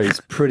pedigree's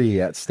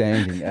pretty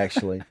outstanding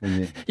actually.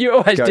 When You're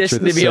always go through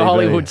destined the to be a CV.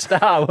 Hollywood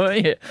star,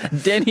 weren't you?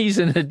 Denny's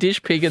and a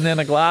Dish Pig and then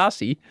a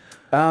glassy.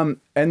 And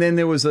then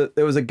there was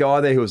a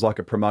guy there who was like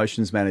a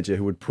promotions manager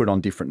who would put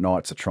on different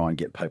nights to try and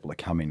get people to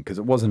come in because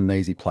it wasn't an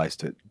easy place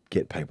to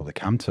get people to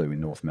come to in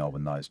North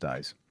Melbourne those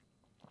days.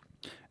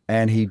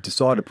 And he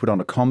decided to put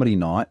on a comedy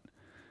night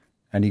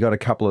and he got a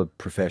couple of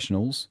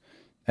professionals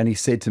and he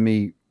said to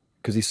me,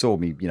 because he saw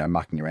me,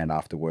 mucking around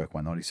after work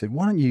one night, he said,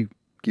 why don't you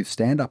give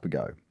stand-up a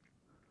go?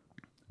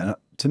 And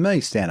to me,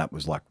 stand-up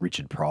was like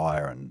Richard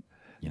Pryor and,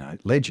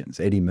 legends,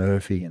 Eddie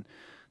Murphy. And I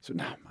said,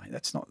 no, mate,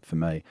 that's not for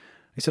me.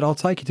 He said, I'll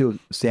take you to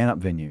a stand-up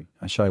venue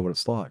and show you what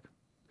it's like.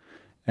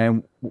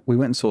 And we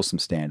went and saw some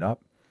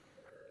stand-up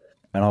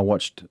and I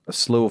watched a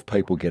slew of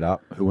people get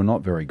up who were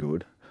not very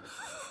good.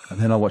 And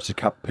then I watched a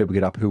couple of people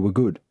get up who were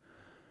good.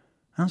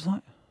 And I was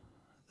like,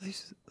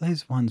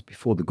 these ones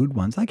before the good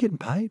ones, they getting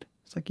paid?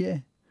 It's like, yeah.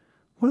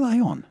 What are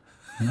they on?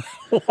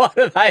 What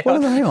are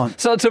they on?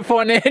 So it's a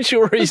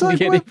financial reason to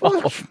get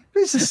involved.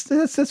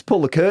 Let's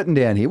pull the curtain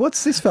down here.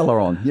 What's this fella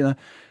on? And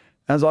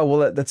I was like,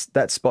 well,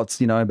 that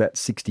spot's about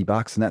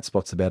 $60 and that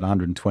spot's about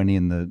 120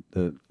 and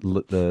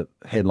the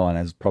headline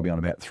is probably on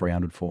about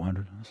 300,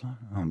 400. I was like,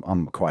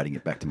 I'm equating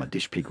it back to my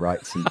dish pig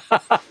rates and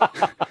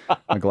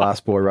my glass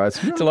boy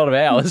rates. It's a lot of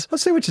hours. I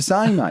see what you're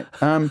saying, mate.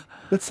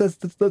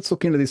 Let's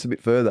look into this a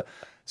bit further.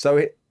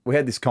 So we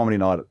had this comedy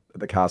night at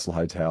the Castle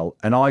Hotel,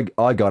 and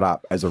I got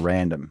up as a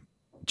random,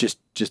 just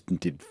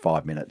did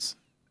 5 minutes,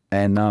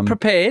 and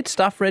Prepared,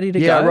 stuff ready to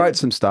go. Yeah, I wrote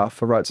some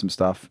stuff,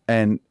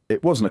 and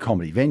it wasn't a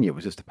comedy venue; it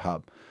was just a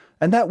pub,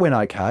 and that went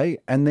okay.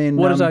 And then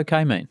What does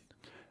okay mean?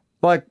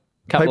 Like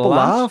Couple people of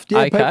laughs? laughed, yeah,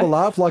 Okay. people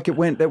laughed. Like it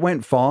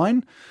went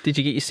fine. Did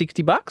you get your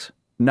 $60?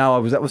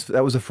 No, that was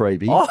a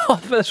freebie. Oh,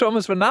 first one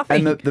was for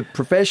nothing. And the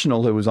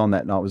professional who was on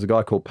that night was a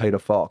guy called Peter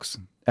Fox,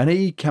 and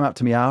he came up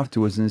to me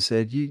afterwards and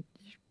said,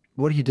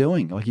 what are you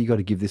doing? Like, you got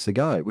to give this a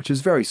go, which is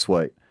very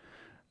sweet.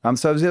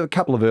 So there was a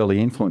couple of early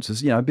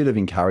influences, a bit of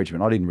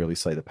encouragement. I didn't really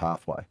see the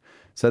pathway.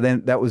 So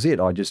then that was it.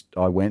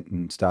 I went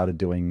and started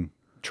doing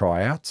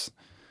tryouts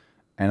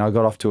and I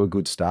got off to a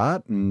good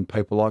start and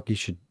people were like, you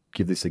should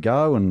give this a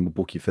go and we'll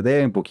book you for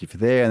there and book you for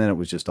there. And then it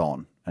was just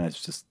on and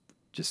it's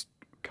just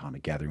kind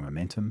of gathering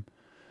momentum.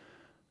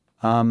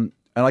 And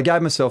I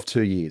gave myself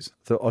 2 years.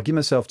 So I'll give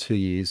myself 2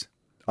 years.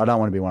 I don't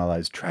want to be one of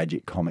those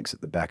tragic comics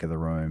at the back of the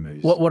room.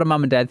 Who's, What are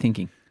mum and dad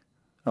thinking?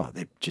 Oh,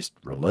 they're just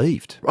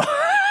relieved.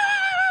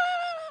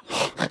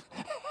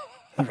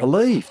 They're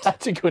relieved.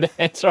 That's a good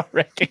answer, I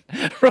reckon.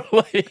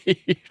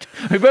 Relieved.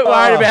 We're a bit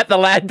worried about the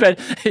lad, but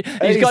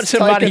he's got some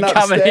money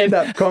coming in.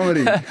 Stand-up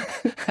comedy.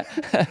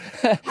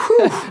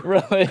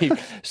 Relieved.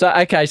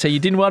 So you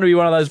didn't want to be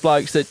one of those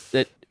blokes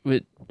that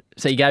would.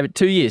 So you gave it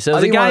 2 years. So I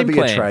there's a didn't want game to be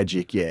plan. a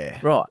tragic, yeah.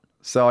 Right.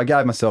 So I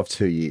gave myself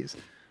 2 years.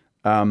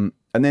 And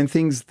then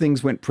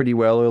things went pretty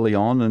well early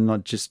on and I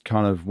just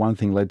kind of one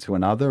thing led to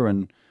another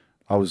and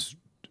I was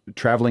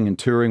traveling and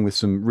touring with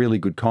some really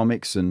good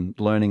comics and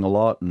learning a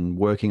lot and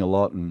working a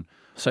lot. And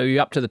So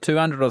you're up to the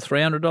 $200 or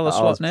 $300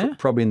 slot now?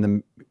 Probably in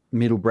the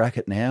middle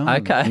bracket now.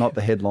 Okay. Not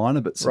the headliner,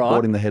 but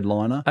supporting the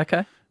headliner.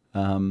 Okay.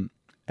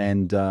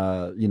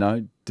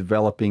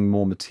 Developing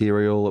more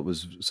material. It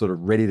was sort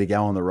of ready to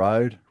go on the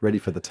road, ready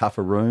for the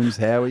tougher rooms,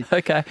 Howie.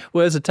 Okay.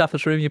 Where's the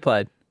toughest room you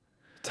played?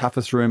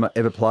 Toughest room I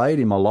ever played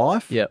in my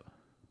life? Yep.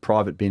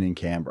 Private Bin in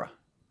Canberra.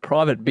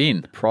 Private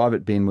Bin?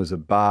 Private Bin was a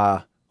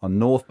bar on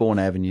Northbourne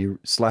Avenue,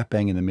 slap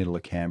bang in the middle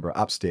of Canberra,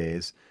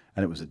 upstairs,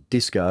 and it was a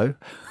disco,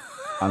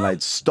 and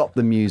they'd stop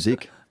the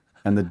music,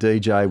 and the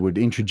DJ would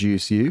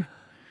introduce you,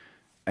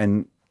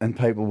 and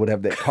people would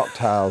have their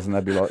cocktails, and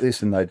they'd be like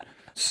this, and they'd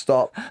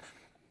stop,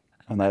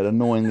 and they'd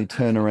annoyingly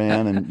turn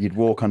around, and you'd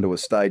walk onto a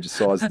stage the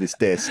size of this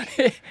desk,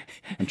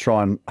 and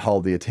try and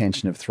hold the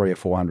attention of 300 or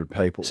 400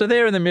 people. So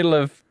they're in the middle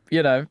of,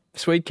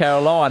 Sweet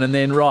Caroline, and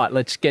then, right,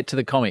 let's get to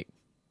the comic.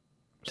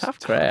 Tough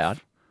crowd.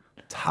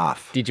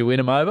 Tough. Did you win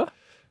them over?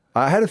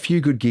 I had a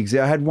few good gigs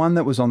there. I had one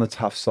that was on the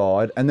tough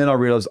side, and then I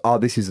realised, oh,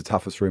 this is the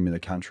toughest room in the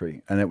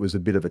country, and it was a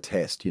bit of a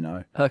test, you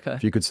know. Okay.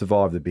 If you could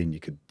survive the bin, you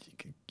could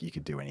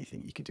do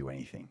anything. You could do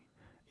anything.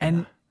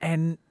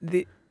 And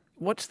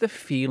what's the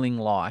feeling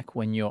like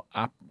when you're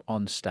up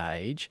on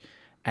stage,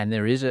 and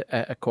there is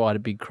a quite a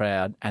big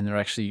crowd, and they're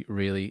actually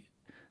really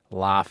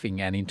laughing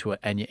and into it,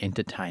 and you're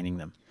entertaining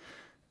them?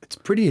 It's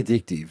pretty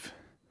addictive.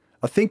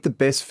 I think the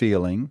best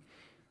feeling,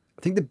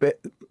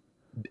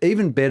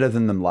 even better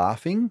than them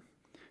laughing,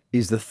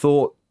 is the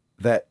thought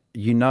that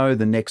you know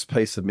the next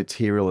piece of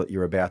material that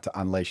you're about to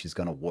unleash is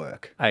going to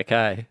work.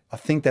 Okay. I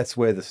think that's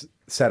where the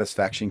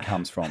satisfaction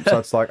comes from. So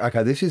it's like,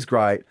 okay, this is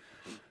great,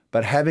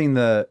 but having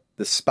the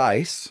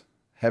space,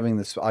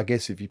 I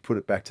guess if you put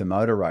it back to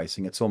motor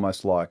racing, it's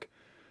almost like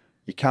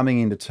you're coming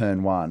into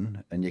turn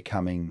one and you're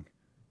coming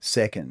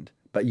second,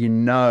 but you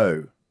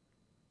know,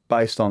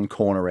 based on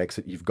corner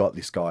exit, you've got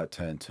this guy at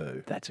turn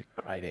two. That's a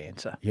great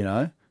answer. You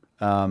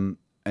know?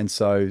 And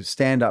so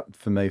stand-up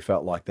for me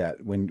felt like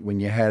that. When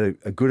you had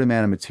a good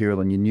amount of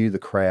material and you knew the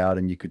crowd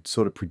and you could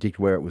sort of predict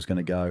where it was going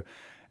to go,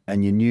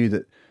 and you knew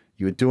that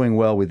you were doing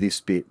well with this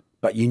bit,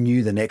 but you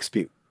knew the next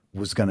bit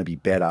was going to be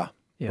better,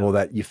 or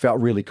that you felt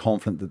really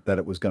confident that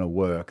it was going to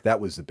work, that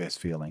was the best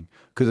feeling.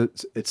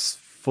 Because it's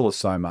full of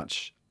so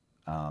much,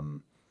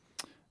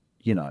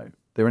 you know,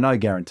 there are no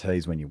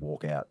guarantees when you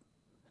walk out.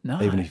 No.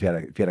 Even if you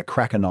had a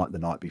cracker night the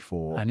night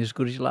before. And as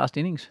good as your last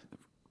innings.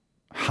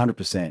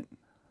 100%.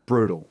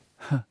 Brutal.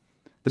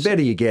 The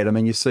better you get, I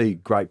mean, you see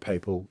great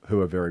people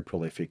who are very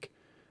prolific,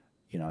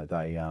 you know,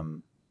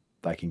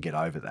 they can get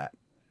over that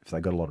if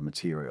they've got a lot of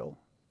material,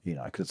 you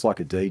know, because it's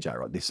like a DJ,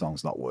 right? This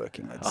song's not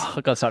working.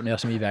 I've got something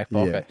else in your back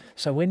pocket. Yeah.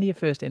 So when do you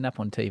first end up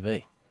on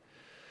TV?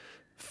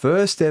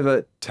 First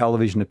ever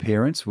television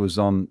appearance was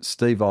on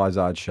Steve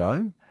Izard's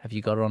show. Have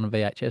you got it on a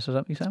VHS or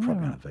something somewhere?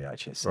 Probably on a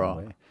VHS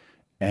somewhere. Right.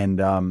 And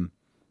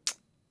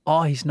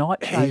his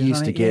night show. He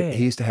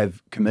used to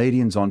have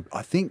comedians on.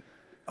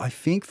 I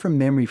think from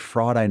memory,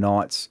 Friday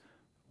nights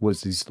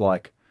was his,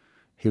 like,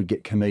 he would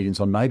get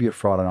comedians on maybe a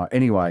Friday night.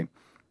 Anyway,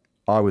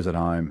 I was at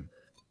home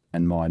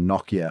and my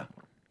Nokia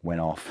went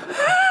off.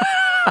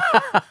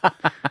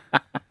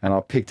 And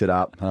I picked it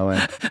up and I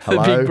went,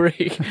 hello. A big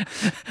brick.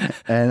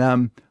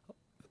 And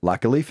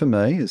luckily for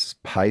me, it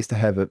pays to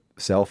have a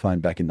cell phone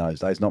back in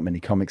those days. Not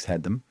many comics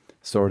had them.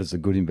 Saw it as a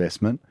good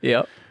investment.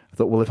 Yep. I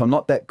thought, well, if I'm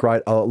not that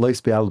great, I'll at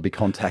least be able to be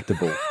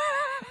contactable.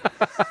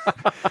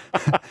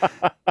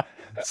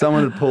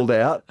 Someone had pulled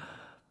out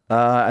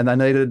and they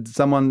needed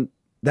someone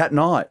that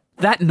night.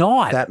 That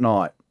night? That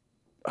night.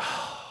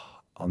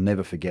 I'll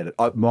never forget it.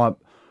 I'd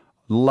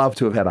love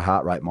to have had a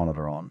heart rate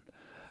monitor on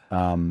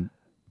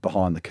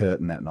behind the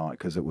curtain that night,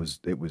 because it was,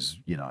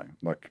 you know,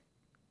 like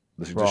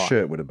the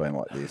shirt would have been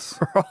like this.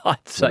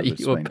 Right, so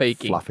you were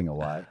peaking. Fluffing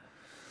away.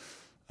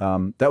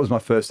 That was my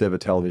first ever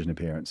television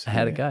appearance.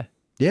 How'd it go?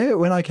 Yeah, it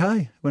went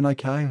okay. Went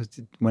out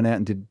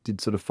and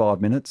did sort of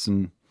 5 minutes,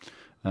 and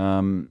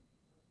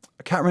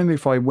I can't remember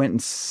if I went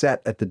and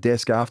sat at the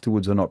desk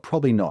afterwards or not.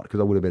 Probably not, because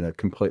I would have been a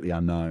completely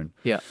unknown.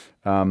 Yeah.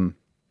 And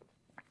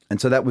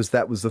so that was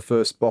the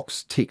first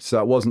box ticked. So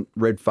it wasn't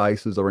Red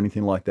Faces or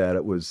anything like that.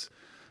 It was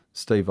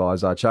Steve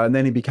Izard show, and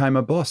then he became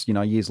a boss. You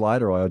know, years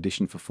later, I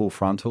auditioned for Full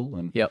Frontal,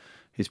 and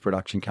his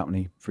production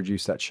company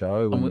produced that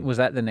show. And was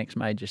that the next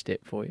major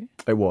step for you?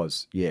 It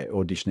was, yeah,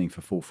 auditioning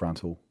for Full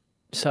Frontal.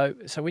 So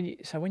when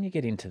you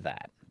get into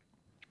that,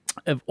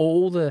 of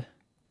all the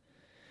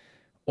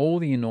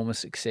enormous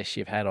success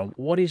you've had on,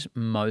 what is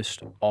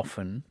most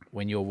often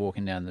when you're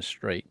walking down the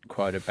street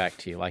quoted back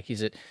to you? Like,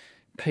 is it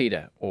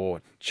Peter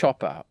or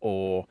Chopper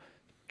or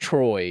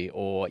Troy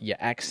or your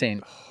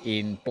accent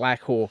in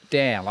Black Hawk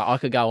Down? Like, I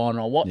could go on.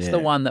 Or what's the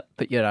one that,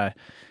 you know,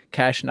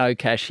 cash, no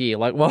cash here?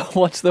 Like,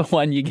 what's the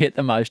one you get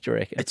the most, you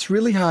reckon? It's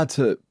really hard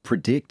to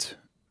predict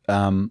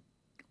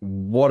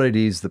what it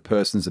is the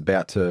person's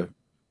about to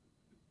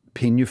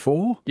pin you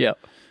for. Yeah.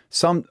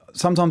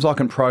 Sometimes I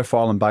can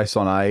profile them based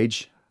on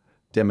age,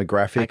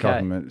 demographic.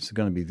 Okay. Is it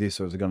going to be this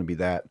or is it going to be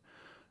that?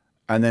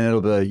 And then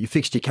it'll be, you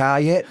fixed your car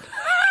yet?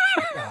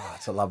 Oh,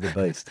 it's a lovely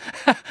beast.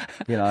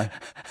 You know,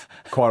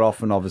 quite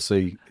often,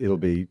 obviously, it'll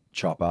be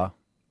Chopper.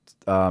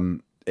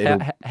 How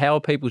are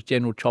people's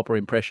general Chopper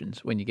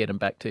impressions when you get them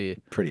back to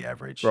you? Pretty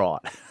average.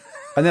 Right.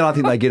 And then I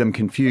think they get them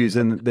confused,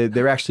 and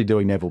they're actually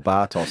doing Neville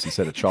Bartos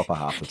instead of Chopper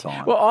half the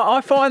time. Well, I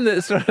find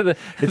that sort of the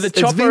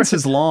Chopper... It's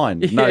Vince's line,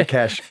 no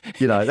cash.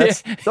 You know,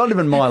 that's not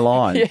even my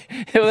line. Yeah,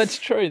 well, that's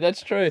true.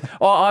 That's true.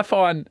 I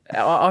find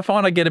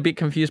I get a bit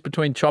confused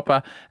between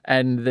Chopper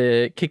and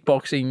the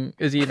kickboxing.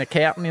 Is he an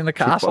accountant in the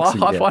castle?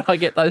 I find I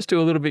get those two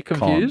a little bit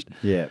confused.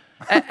 Yeah.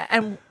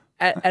 And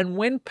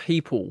when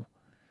people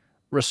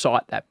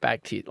recite that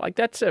back to you, like,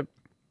 that's a...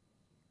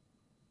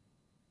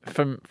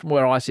 From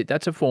where I sit,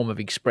 that's a form of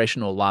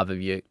expression or love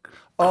of your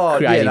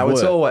creative work.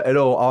 It's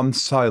all. I'm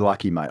so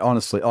lucky, mate.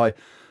 Honestly, I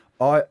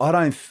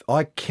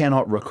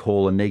cannot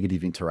recall a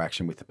negative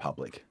interaction with the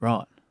public.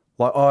 Right.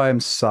 Like, I am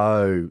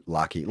so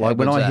lucky. Like,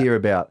 when I hear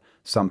about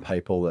some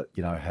people that,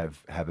 you know,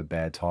 have a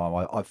bad time,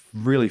 I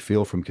really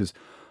feel for them, because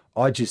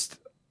I just,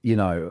 you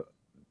know,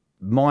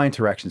 my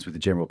interactions with the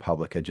general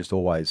public are just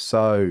always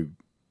so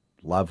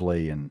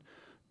lovely and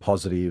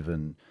positive,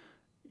 and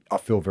I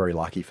feel very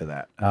lucky for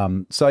that.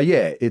 So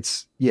yeah,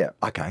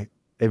 okay.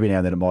 Every now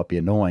and then it might be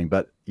annoying,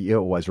 but you're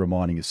always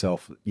reminding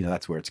yourself,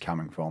 that's where it's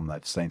coming from.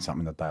 They've seen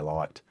something that they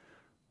liked.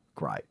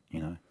 Great,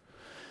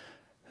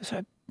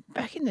 So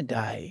back in the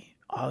day,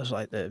 I was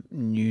like the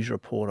news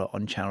reporter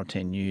on Channel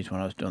 10 News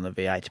when I was doing the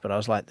V8s, but I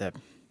was like the,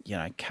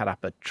 cut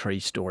up a tree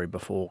story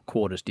before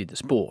Quarters did the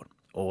sport.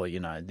 Or,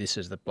 this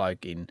is the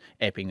bloke in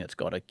Epping that's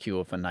got a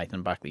cure for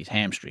Nathan Buckley's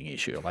hamstring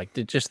issue. Like,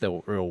 just the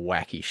real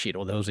wacky shit.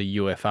 Or there was a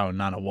UFO and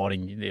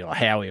Nunawading,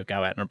 Howie will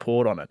go out and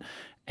report on it.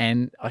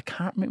 And I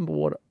can't remember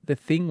what the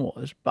thing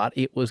was, but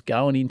it was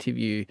go and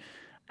interview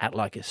at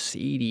like a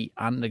seedy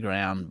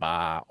underground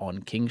bar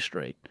on King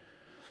Street,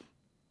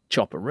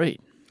 Chopper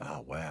Reed.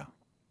 Oh, wow.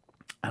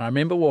 And I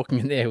remember walking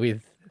in there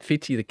with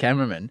Fitzy, the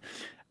cameraman,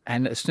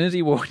 and as soon as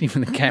he walked in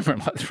from the camera,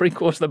 like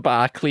 3/4 of the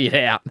bar cleared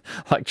out.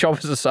 Like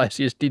Chopper's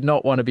associates did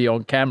not want to be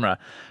on camera.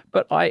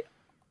 But I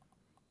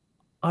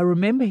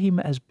remember him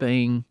as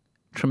being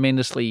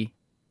tremendously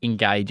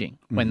engaging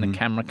when the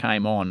camera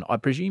came on. I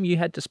presume you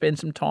had to spend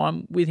some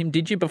time with him,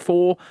 did you,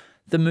 before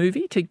the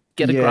movie to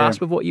get a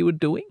grasp of what you were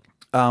doing?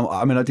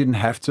 I mean, I didn't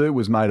have to. It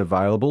was made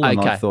available, and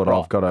I thought, right.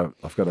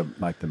 I've got to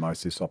make the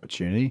most of this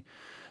opportunity.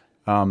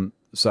 So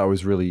it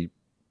was really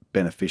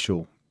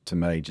beneficial to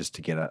me just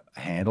to get a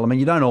handle. I mean,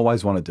 you don't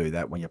always want to do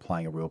that when you're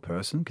playing a real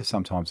person, because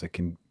sometimes it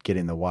can get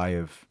in the way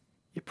of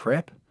your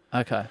prep.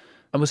 Okay.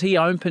 And was he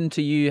open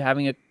to you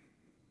having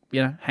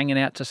hanging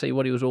out to see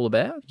what he was all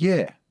about?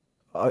 Yeah.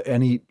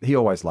 And he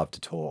always loved to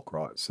talk,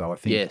 right? So I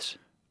think, yes.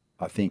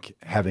 I think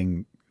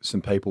having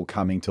some people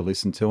coming to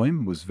listen to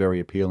him was very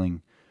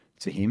appealing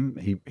to him.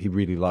 He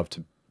really loved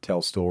to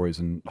tell stories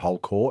and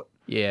hold court.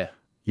 Yeah.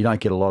 You don't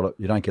get a lot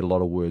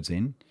of words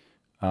in.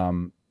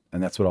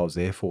 And that's what I was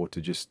there for,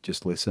 to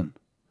just listen.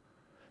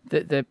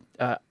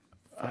 I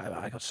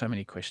got so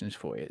many questions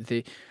for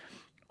you.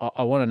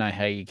 I want to know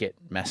how you get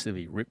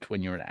massively ripped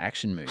when you're in an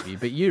action movie,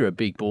 but you're a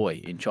big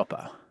boy in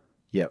Chopper.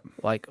 Yep.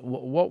 Like,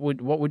 what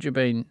would you have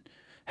been?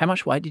 How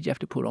much weight did you have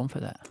to put on for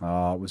that?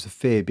 It was a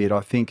fair bit.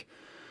 I think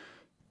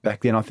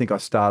back then, I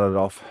started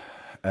off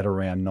at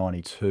around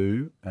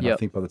 92, and I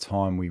think by the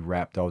time we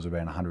wrapped, I was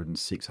around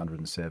 106,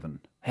 107.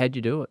 How'd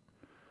you do it?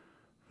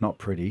 Not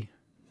pretty.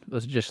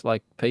 Was it just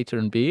like pizza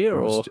and beer,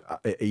 or?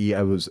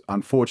 It was.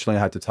 Unfortunately, I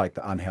had to take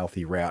the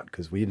unhealthy route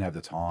because we didn't have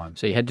the time.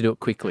 So you had to do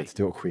it quickly. To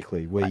do it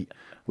quickly.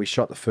 We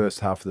shot the first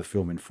half of the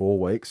film in 4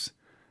 weeks,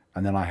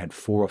 and then I had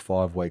 4 or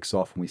 5 weeks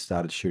off, and we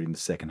started shooting the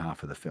second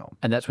half of the film.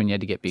 And that's when you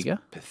had to get bigger?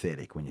 It's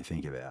pathetic when you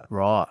think about it.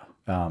 Right.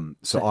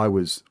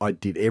 So I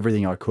did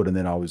everything I could, and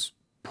then I was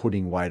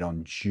putting weight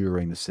on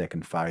during the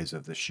second phase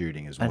of the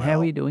shooting as well. And how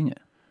were you doing it?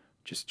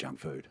 Just junk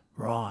food.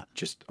 Right.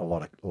 Just a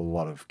lot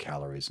of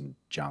calories and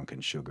junk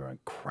and sugar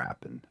and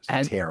crap, and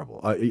it's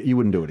terrible. You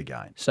wouldn't do it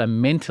again. So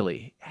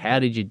mentally, how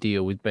did you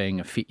deal with being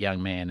a fit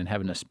young man and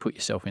having to put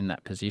yourself in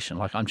that position?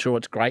 Like, I'm sure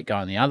it's great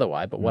going the other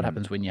way, but what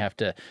happens when you have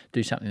to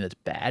do something that's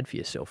bad for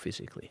yourself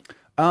physically?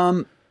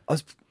 I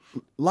was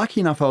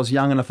lucky enough, I was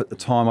young enough at the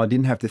time, I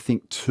didn't have to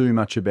think too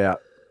much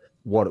about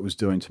what it was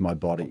doing to my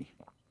body,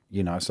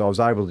 so I was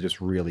able to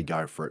just really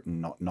go for it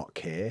and not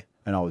care.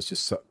 And I was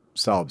just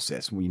so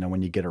obsessed.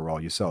 When you get a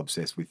role, you're so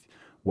obsessed with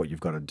what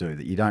you've got to do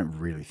that you don't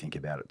really think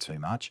about it too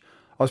much.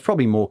 I was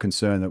probably more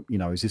concerned that,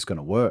 is this going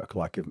to work?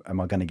 Like, am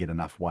I going to get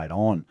enough weight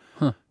on?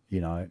 Huh.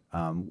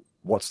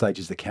 What stage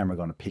is the camera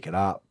going to pick it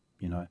up?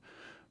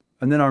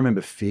 And then I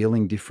remember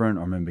feeling different.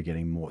 I remember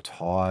getting more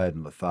tired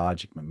and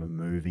lethargic. I remember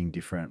moving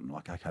different. I'm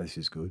like, okay, this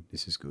is good.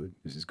 This is good.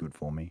 This is good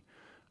for me.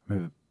 I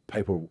remember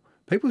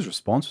people's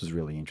response was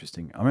really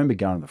interesting. I remember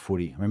going to the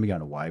footy. I remember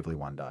going to Waverley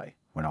one day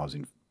when I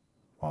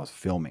was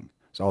filming.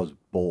 So I was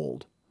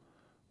bald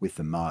with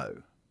the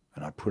mo,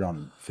 and I put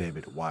on a fair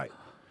bit of weight.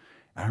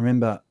 And I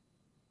remember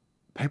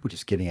people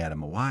just getting out of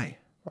my way.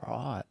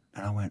 Right.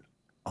 And I went,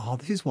 oh,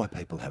 this is why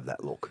people have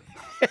that look.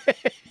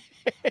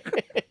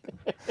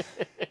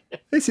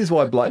 This is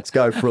why blokes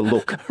go for a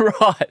look.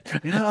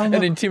 Right.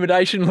 An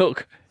intimidation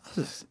look.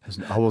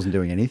 I wasn't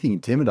doing anything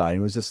intimidating.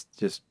 It was just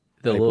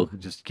the people look.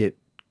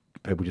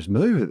 People just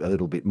move a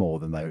little bit more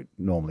than they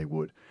normally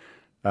would.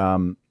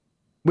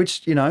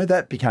 Which,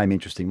 that became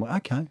interesting.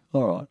 Like, okay,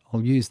 all right,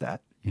 I'll use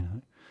that,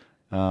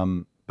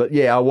 But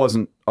yeah, I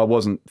wasn't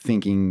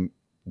thinking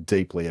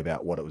deeply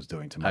about what it was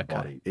doing to my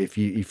body. If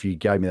you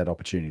gave me that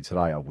opportunity today,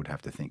 I would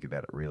have to think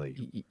about it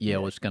really. Yeah,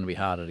 well, it's going to be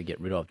harder to get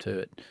rid of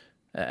too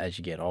as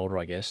you get older,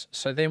 I guess.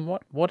 So then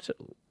what's it?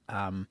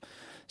 The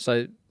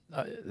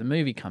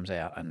movie comes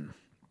out and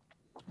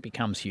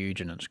becomes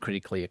huge and it's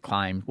critically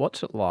acclaimed.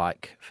 What's it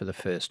like for the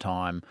first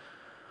time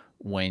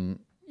when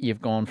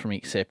you've gone from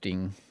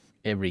accepting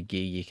every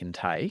gig you can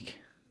take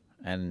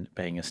and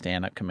being a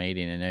stand-up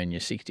comedian and earn your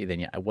 60,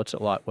 then what's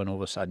it like when all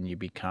of a sudden you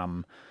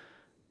become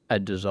a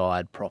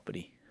desired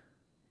property?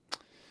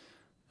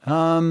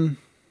 Well,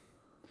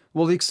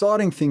 the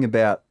exciting thing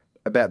about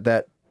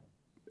that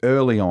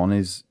early on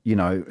is,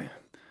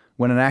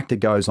 when an actor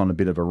goes on a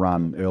bit of a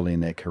run early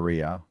in their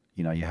career,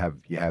 you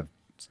have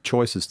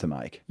choices to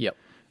make. Yep.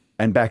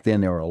 And back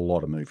then there were a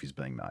lot of movies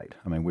being made.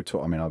 I mean,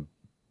 I've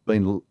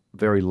been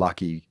very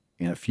lucky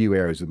in a few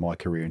areas of my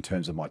career in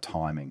terms of my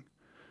timing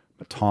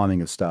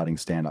of starting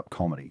stand-up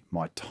comedy,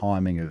 my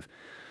timing of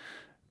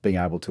being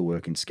able to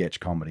work in sketch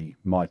comedy,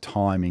 my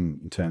timing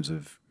in terms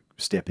of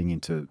stepping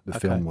into the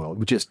film world.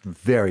 We're just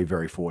very,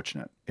 very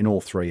fortunate in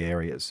all three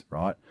areas,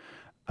 right?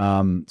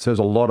 So there's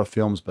a lot of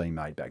films being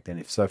made back then.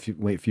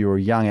 If you were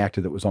a young actor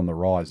that was on the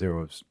rise, it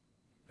was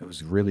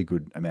a really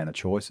good amount of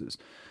choices.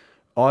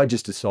 I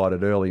just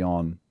decided early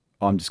on,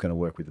 I'm just going to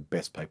work with the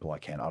best people I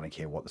can. I don't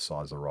care what the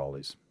size of the role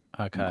is.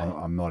 Okay.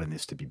 I'm not in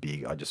this to be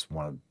big. I just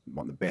want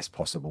the best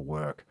possible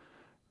work.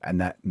 And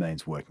that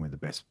means working with the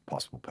best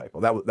possible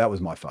people. That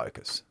was my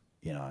focus.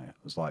 You know, it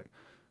was like,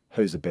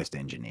 who's the best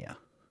engineer?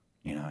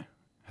 You know,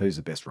 who's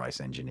the best race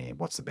engineer?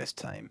 What's the best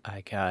team?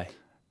 Okay.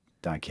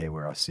 Don't care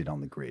where I sit on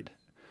the grid.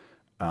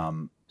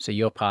 So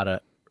you're part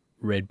of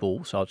Red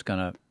Bull, so it's going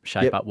to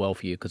shape up well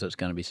for you because it's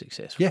going to be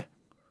successful. Yeah.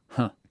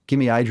 Huh. Give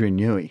me Adrian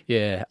Newey.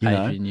 Yeah,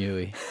 Adrian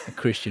Newey,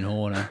 Christian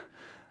Horner.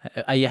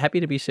 Are you happy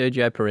to be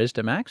Sergio Perez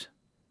to Max?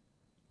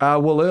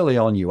 Well, early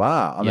on you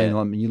are. I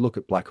mean, you look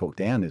at Black Hawk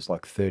Down, there's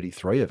like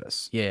 33 of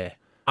us. Yeah.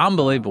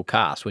 Unbelievable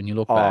cast when you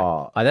look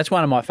back. That's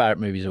one of my favourite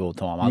movies of all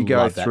time. You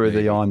go through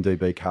the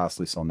IMDb cast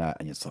list on that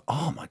and it's like,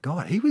 oh my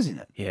God, he was in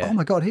it. Yeah. Oh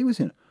my God, he was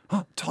in it.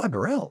 Oh, Ty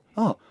Burrell.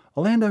 Oh,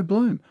 Orlando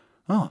Bloom.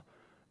 Oh,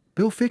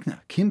 Bill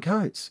Fichtner, Kim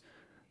Coates,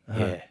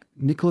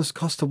 Nicholas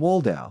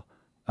Coster-Waldau.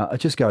 It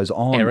just goes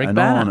on Eric and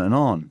Bana. on and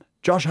on.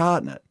 Josh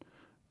Hartnett,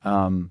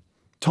 Tom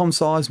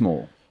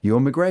Sizemore,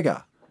 Ewan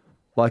McGregor.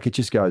 Like it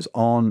just goes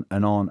on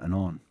and on and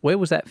on. Where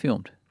was that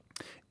filmed?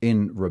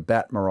 In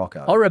Rabat,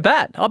 Morocco. Oh,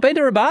 Rabat. I've been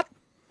to Rabat.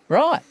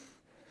 Right.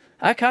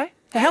 Okay.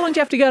 How long did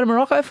you have to go to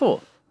Morocco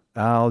for?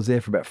 I was there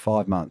for about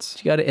 5 months.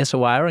 Did you go to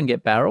Essaouira and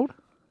get barreled?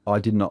 I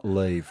did not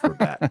leave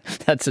Rabat.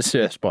 That's a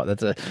surf spot.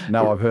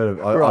 No, I've heard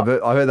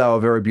I heard they were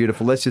very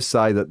beautiful. Let's just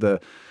say that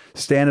the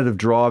standard of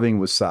driving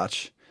was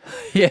such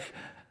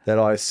that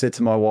I said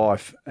to my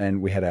wife,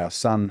 and we had our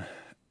son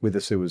with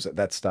us who was at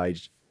that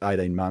stage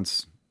 18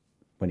 months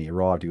when he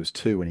arrived. He was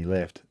 2 when he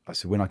left. I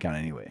said, we're not going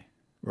anywhere.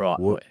 Right.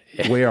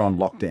 We're on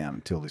lockdown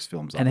until this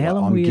film's And over. how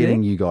long I'm were you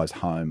getting there? you guys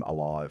home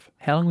alive.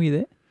 How long were you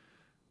there?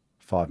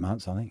 5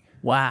 months, I think.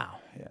 Wow.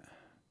 Yeah.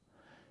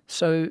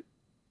 So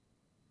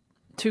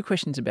 2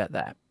 questions about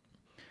that.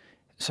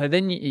 So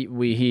then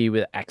we hear you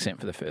with accent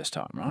for the first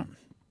time, right?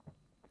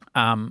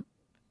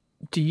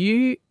 Do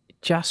you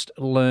just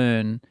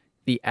learn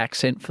the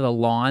accent for the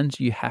lines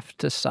you have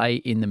to say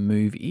in the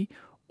movie,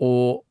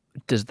 or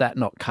does that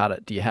not cut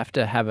it? Do you have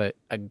to have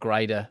a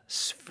greater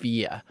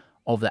sphere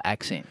of the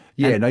accent?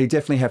 Yeah, no, you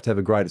definitely have to have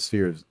a greater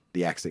sphere of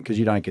the accent because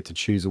you don't get to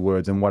choose the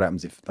words. And what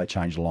happens if they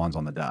change the lines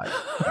on the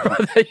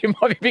day? You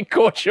might be a bit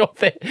caught short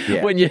there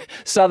when you're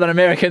Southern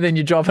American, then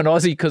you drop an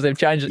Aussie because they've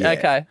changed it. Yeah.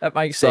 Okay, that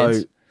makes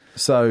sense.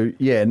 So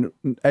yeah,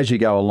 as you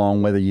go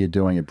along, whether you're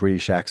doing a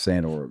British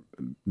accent or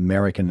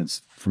American,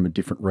 it's from a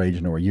different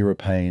region, or a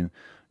European,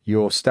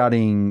 you're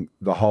studying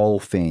the whole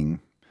thing.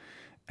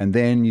 And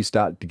then you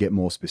start to get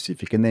more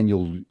specific, and then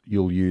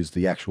you'll use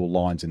the actual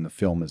lines in the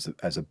film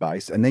as a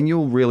base, and then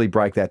you'll really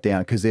break that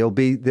down because there'll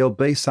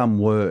be some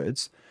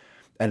words,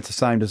 and it's the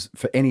same as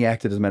for any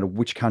actor, doesn't matter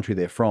which country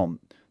they're from,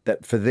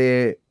 that for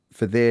their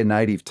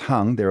native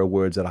tongue there are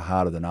words that are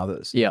harder than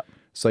others. Yeah.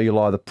 So you'll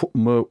either put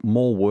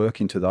more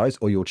work into those,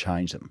 or you'll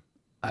change them.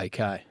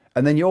 Okay.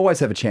 And then you always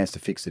have a chance to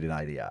fix it in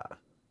ADR,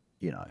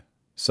 you know.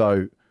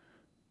 So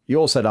you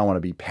also don't want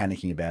to be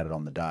panicking about it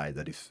on the day,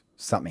 that if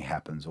something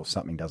happens or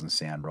something doesn't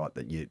sound right,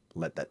 that you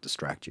let that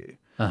distract you.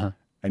 Uh-huh.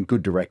 And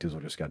good directors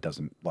will just go,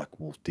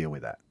 we'll deal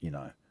with that, you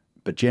know.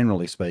 But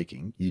generally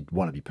speaking, you'd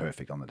want to be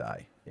perfect on the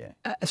day.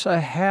 Yeah. So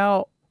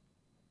how,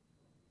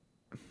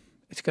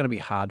 it's going to be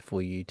hard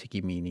for you to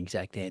give me an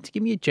exact answer.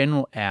 Give me a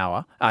general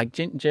hour,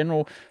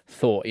 general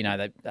thought, you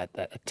know,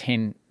 that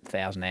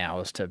 10,000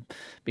 hours to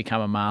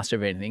become a master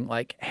of anything.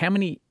 Like how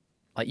many,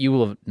 like you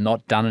will have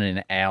not done it in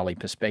an hourly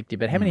perspective,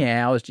 but how many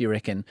hours do you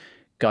reckon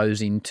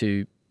goes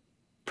into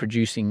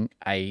producing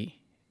a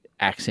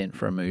accent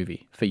for a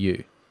movie for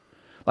you?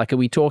 Like, are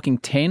we talking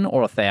 10 or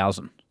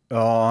 1,000?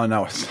 Oh,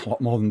 no, it's a lot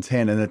more than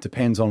 10, and it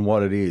depends on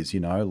what it is, you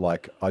know.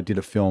 Like, I did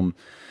a film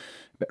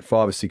about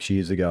 5 or 6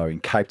 years ago in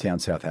Cape Town,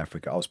 South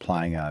Africa. I was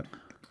playing a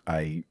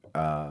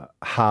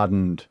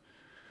hardened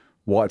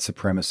white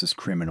supremacist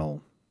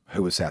criminal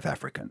who was South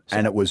African,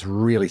 and it was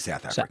really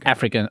South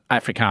African. So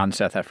Afrikaans,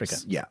 South African.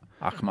 Yeah.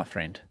 Ach, my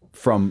friend.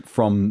 From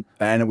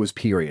and it was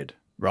period.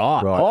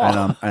 Right.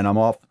 Oh. And I'm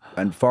off,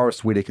 and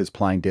Forrest Whitaker's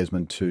playing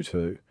Desmond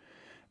Tutu,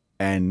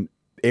 and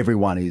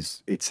everyone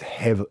it's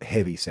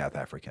heavy South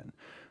African.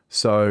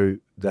 So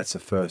that's the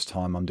first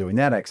time I'm doing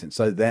that accent.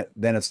 So then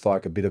it's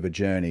like a bit of a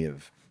journey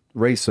of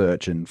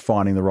research and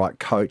finding the right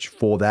coach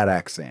for that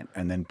accent,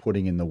 and then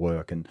putting in the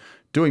work and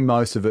doing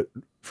most of it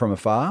from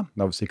afar,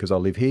 obviously because I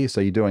live here. So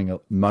you're doing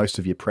most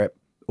of your prep,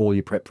 all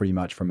your prep pretty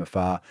much from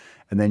afar,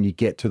 and then you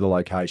get to the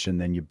location,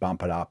 then you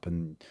bump it up,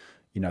 and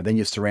you know, then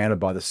you're surrounded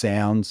by the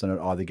sounds, and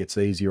it either gets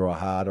easier or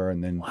harder,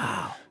 and then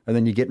And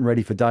then you're getting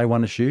ready for day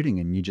one of shooting,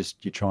 and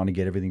you're trying to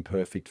get everything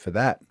perfect for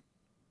that,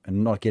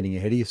 and not getting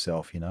ahead of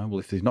yourself. Well,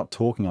 if he's not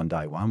talking on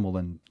day one, well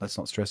then let's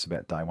not stress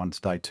about day one.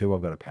 It's day two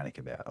I've got to panic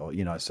about,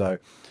 or So,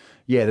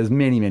 yeah, there's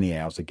many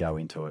hours that go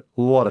into it.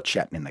 A lot of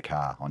chatting in the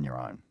car on your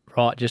own.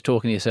 Right, just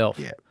talking to yourself.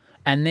 Yeah.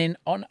 And then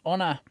on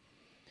a.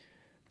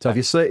 So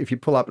if you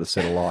pull up at a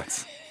set of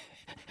lights.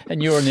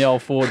 And you're in the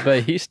old Ford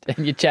Beast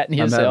and you're chatting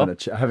to yourself.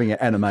 I'm having an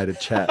animated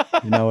chat.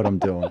 You know what I'm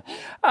doing.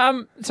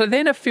 So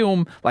then a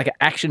film, like an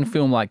action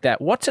film like that,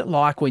 what's it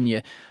like when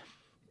you're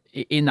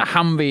in the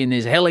Humvee and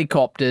there's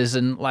helicopters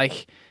and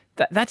like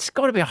that's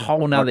got to be a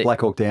whole nother. Like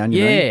Black Hawk Down,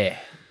 you mean?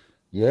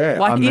 Yeah.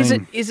 Like, is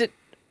it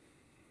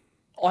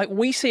like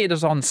we see it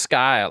as on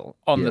scale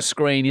on the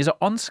screen? Is it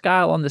on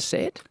scale on the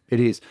set? It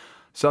is.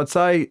 So I'd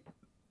say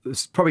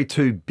there's probably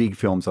two big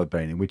films I've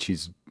been in, which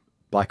is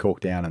Black Hawk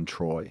Down and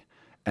Troy.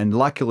 And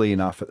luckily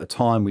enough, at the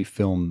time we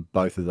filmed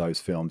both of those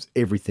films,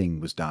 everything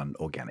was done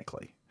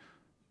organically.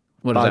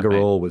 What does that mean?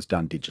 Bugger all was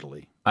done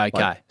digitally.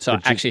 Okay. So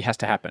it actually has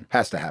to happen.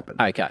 Has to happen.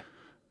 Okay.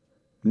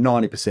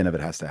 90% of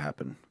it has to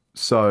happen.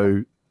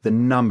 So the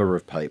number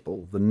of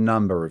people, the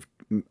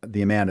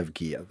amount of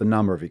gear, the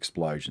number of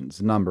explosions,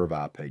 the number of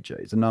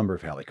RPGs, the number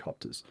of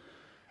helicopters,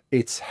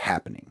 it's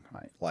happening,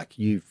 mate. Like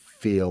you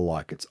feel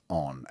like it's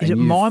on. Is it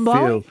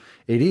mind-blowing?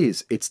 It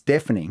is. It's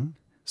deafening.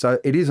 So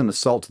it is an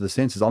assault to the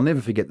senses. I'll never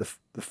forget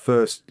the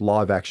first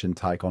live action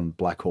take on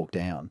Black Hawk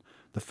Down.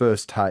 The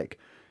first take.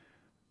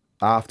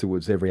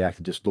 Afterwards, every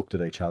actor just looked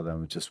at each other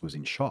and just was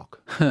in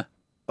shock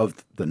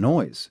of the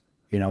noise.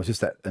 It was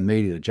just that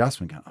immediate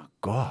adjustment going, oh,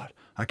 God,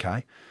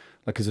 okay.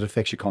 Like, because it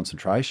affects your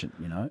concentration,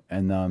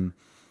 And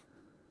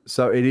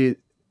so it is,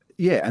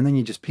 yeah. And then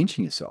you're just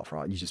pinching yourself,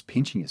 right? You're just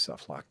pinching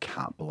yourself like, I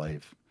can't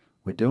believe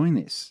we're doing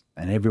this.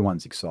 And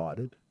everyone's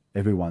excited.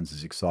 Everyone's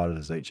as excited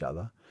as each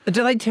other.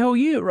 Do they tell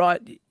you,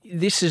 right,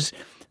 there's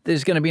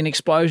going to be an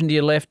explosion to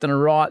your left and a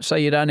right so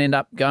you don't end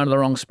up going to the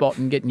wrong spot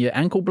and getting your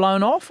ankle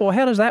blown off? Or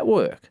how does that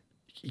work?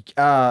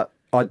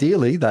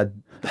 Ideally, they'd...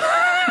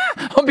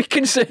 I'm a bit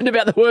concerned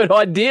about the word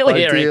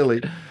ideally,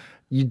 Eric.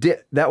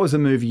 That was a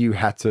movie you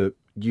had to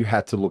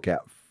look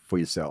out for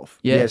yourself.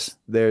 Yes,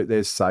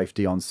 there's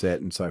safety on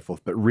set and so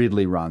forth, but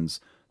Ridley runs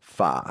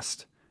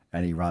fast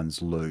and he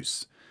runs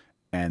loose.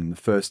 And the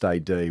first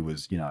AD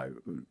was,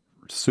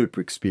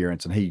 super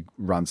experienced, and he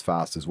runs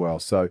fast as well.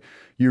 So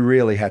you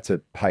really had to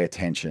pay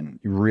attention.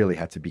 You really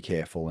had to be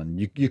careful, and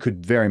you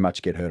could very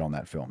much get hurt on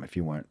that film if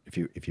you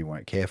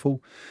weren't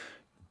careful.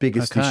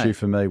 Biggest issue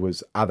for me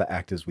was other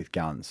actors with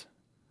guns,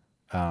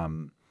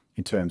 in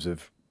terms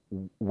of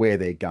where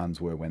their guns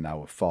were when they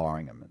were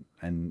firing them,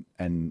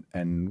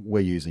 and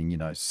we're using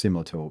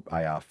similar to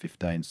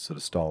AR-15 sort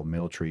of style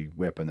military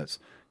weapon. That's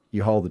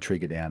you hold the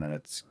trigger down and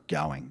it's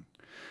going.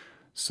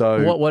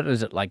 So what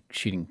is it like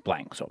shooting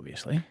blanks?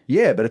 Obviously,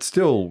 yeah, but it's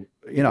still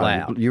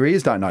loud. Your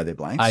ears don't know they're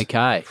blanks.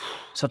 Okay,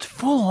 so it's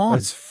full on.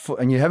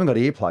 And you haven't got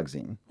earplugs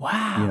in.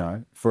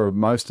 Wow. For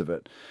most of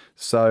it.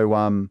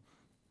 So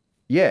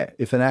yeah,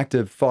 if an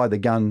actor fired the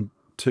gun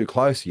too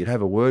close, you'd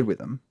have a word with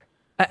them.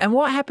 And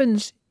what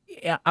happens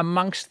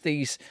amongst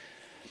these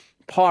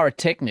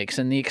pyrotechnics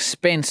and the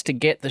expense to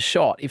get the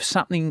shot if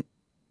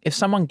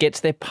someone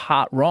gets their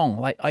part wrong?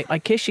 Like, I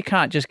guess you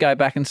can't just go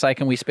back and say,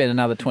 can we spend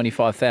another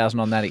 $25,000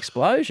 on that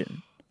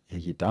explosion? Yeah,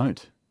 you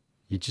don't.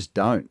 You just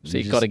don't. So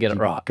you've got to get it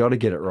right. Got to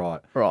get it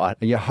right. Right.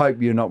 And you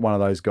hope you're not one of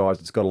those guys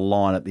that's got a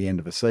line at the end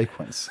of a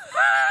sequence.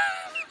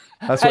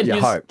 That's what you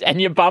hope. And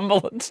you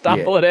bumble and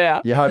stumble it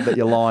out. You hope that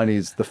your line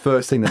is the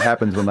first thing that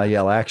happens when they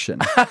yell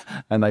action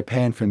and they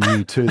pan from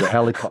you to the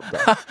helicopter.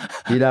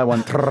 You don't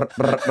want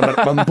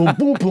boom,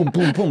 boom, boom,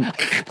 boom, boom.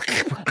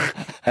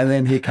 And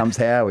then here comes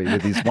Howie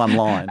with his one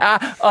line.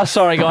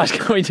 Sorry, guys.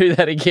 Can we do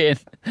that again?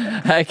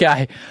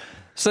 Okay.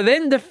 So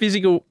then the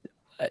physical,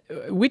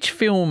 which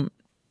film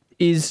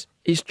is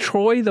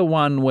Troy the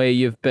one where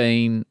you've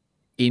been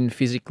in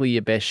physically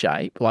your best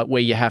shape, like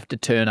where you have to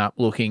turn up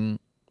looking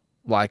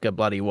like a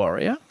bloody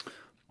warrior?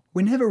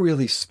 We never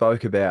really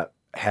spoke about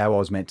how I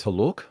was meant to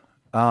look.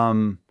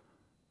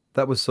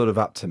 That was sort of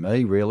up to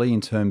me, really,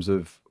 in terms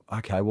of,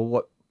 okay,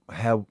 well,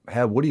 how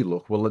would he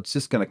look? Well, it's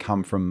just going to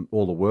come from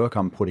all the work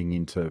I'm putting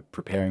into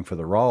preparing for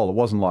the role. It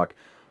wasn't like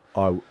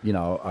I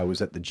was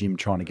at the gym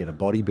trying to get a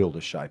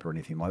bodybuilder shape or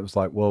anything. It was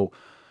like, well,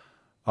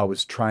 I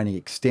was training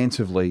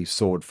extensively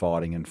sword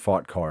fighting and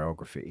fight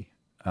choreography.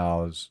 I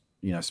was,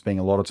 spending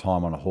a lot of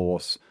time on a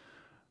horse.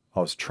 I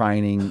was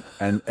training,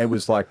 and it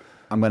was like,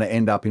 I'm going to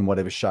end up in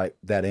whatever shape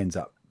that ends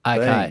up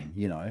being.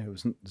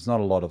 There's not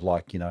a lot of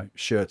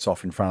shirts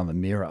off in front of the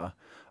mirror.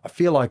 I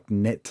feel like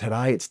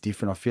today it's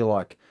different. I feel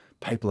like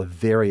people are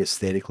very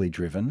aesthetically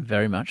driven.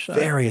 Very much so.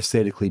 Very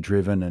aesthetically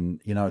driven,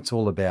 and, it's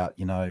all about,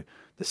 the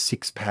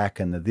six-pack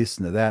and the this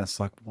and the that. It's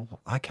like,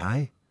 well,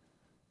 okay.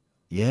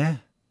 Yeah.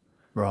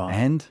 Right.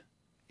 And,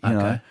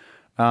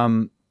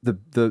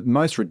 the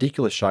most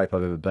ridiculous shape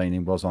I've ever been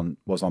in was on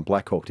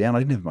Black Hawk Down. I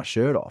didn't have my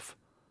shirt off.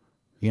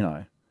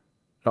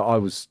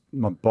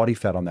 my body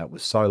fat on that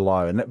was so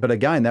low. But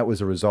again, that was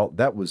a result.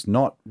 That was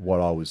not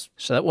what I was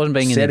So that wasn't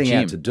being in the setting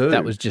gym. out to do.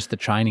 That was just the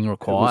training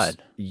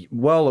required. It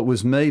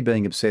was me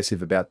being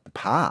obsessive about the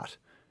part.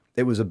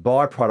 It was a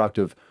byproduct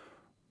of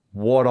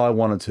what I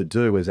wanted to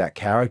do as that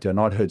character. And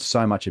I'd heard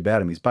so much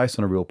about him. He's based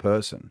on a real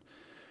person.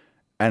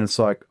 And it's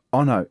like,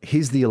 oh no,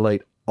 he's the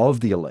elite of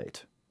the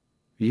elite.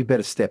 You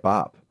better step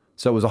up.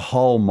 So it was a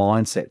whole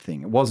mindset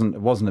thing. It wasn't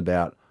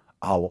about,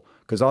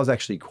 because I was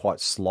actually quite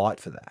slight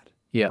for that.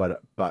 Yeah.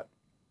 But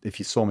if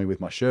you saw me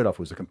with my shirt off, it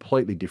was a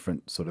completely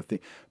different sort of thing.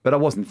 But I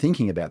wasn't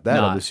thinking about that.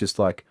 No. I was just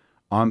like,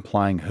 I'm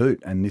playing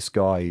Hoot, and this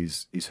guy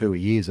is who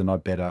he is, and I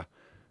better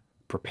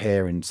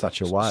prepare in such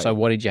a way. So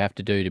what did you have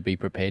to do to be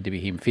prepared to be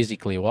him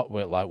physically?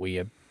 Were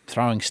you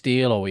throwing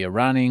steel, or were you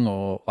running,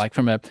 or like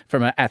from an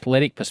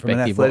athletic perspective? From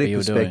an athletic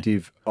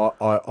perspective,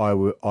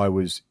 I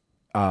was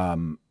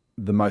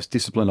the most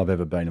disciplined I've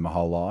ever been in my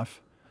whole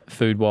life.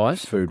 Food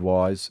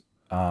wise.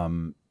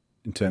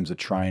 In terms of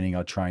training,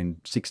 I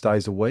trained 6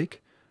 days a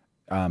week.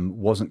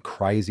 Wasn't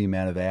crazy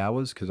amount of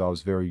hours because I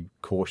was very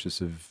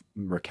cautious of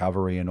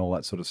recovery and all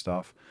that sort of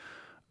stuff.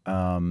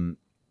 It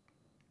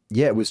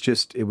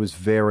was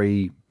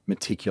very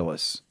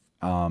meticulous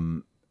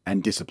and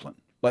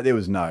disciplined. Like there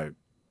was no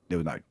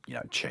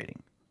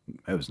cheating.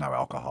 There was no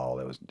alcohol.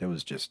 There was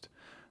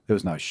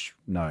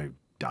no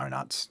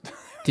donuts.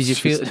 Did you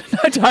feel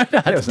no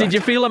donuts? Did you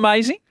feel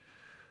amazing?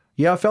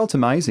 Yeah, I felt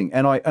amazing,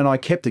 and I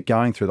kept it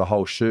going through the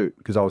whole shoot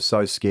because I was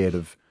so scared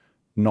of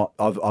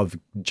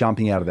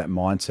jumping out of that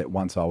mindset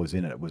once I was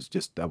in it. It was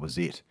just that was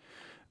it.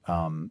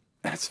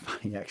 It's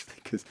funny actually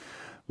because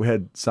we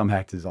had some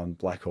actors on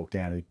Black Hawk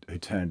Down who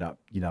turned up,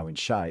 in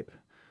shape,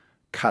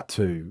 cut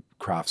to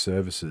craft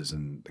services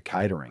and the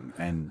catering,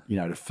 and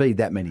to feed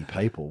that many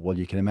people. Well,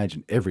 you can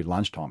imagine every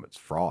lunchtime it's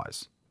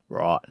fries,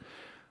 right?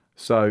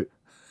 So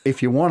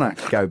if you want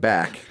to go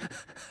back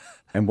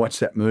and watch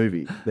that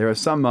movie, there are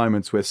some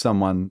moments where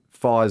someone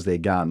fires their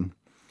gun,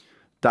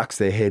 ducks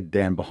their head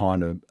down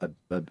behind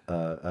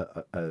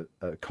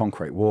a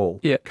concrete wall,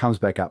 comes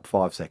back up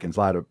 5 seconds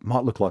later,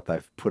 might look like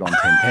they've put on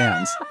 10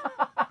 pounds.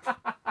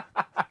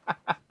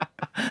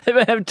 They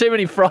been having too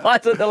many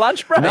fries at the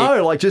lunch break.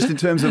 No, like just in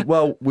terms of,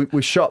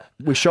 we shot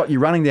you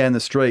running down the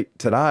street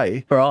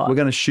today. Right. We're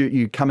going to shoot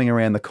you coming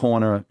around the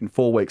corner in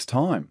 4 weeks'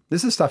 time.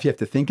 This is stuff you have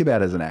to think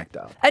about as an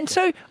actor. And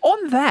so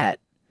on that,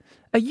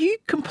 are you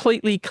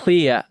completely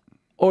clear,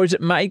 or is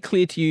it made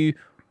clear to you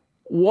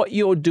what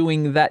you're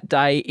doing that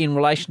day in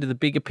relation to the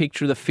bigger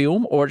picture of the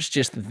film, or it's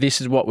just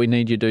this is what we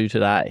need you to do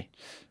today?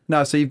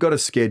 No, so you've got a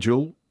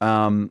schedule.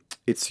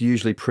 It's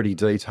usually pretty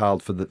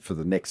detailed for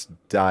the next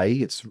day.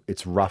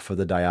 It's rough for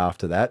the day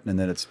after that, and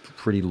then it's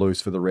pretty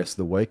loose for the rest of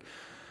the week.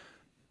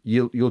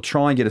 You'll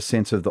try and get a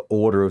sense of the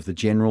order of the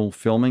general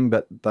filming,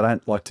 but they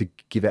don't like to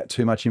give out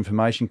too much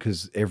information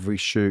because every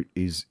shoot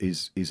is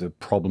a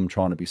problem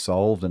trying to be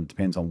solved, and it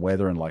depends on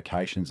weather and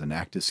locations and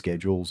actors'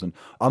 schedules. And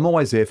I'm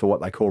always there for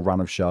what they call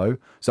run of show,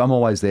 so I'm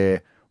always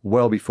there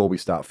well before we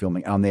start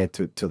filming. I'm there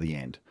till the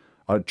end.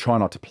 I try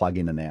not to plug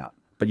in and out,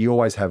 but you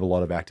always have a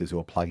lot of actors who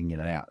are plugging in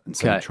and out, and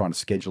so you're trying to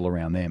schedule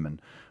around them.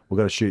 And we've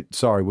got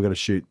to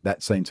shoot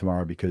that scene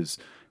tomorrow because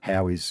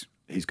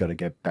he's got to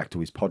get back to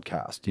his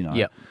podcast.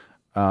 Yep.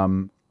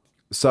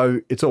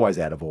 So it's always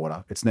out of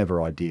order. It's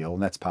never ideal,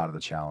 and that's part of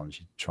the challenge.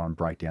 You try and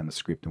break down the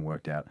script and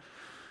work it out.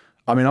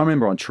 I mean, I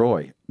remember on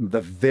Troy,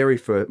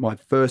 my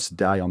first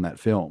day on that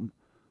film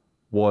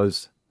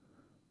was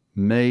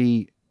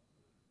me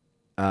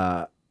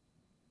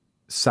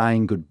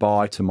saying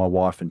goodbye to my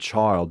wife and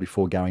child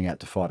before going out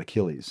to fight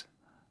Achilles.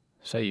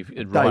 So you've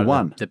Day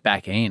one. The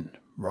back end.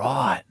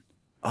 Right.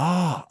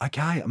 Oh,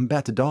 okay. I'm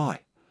about to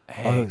die.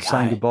 Okay.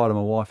 Saying goodbye to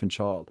my wife and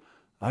child.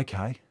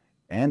 Okay.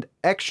 And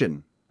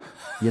action,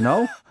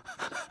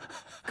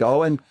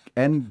 go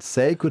and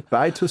say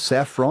goodbye to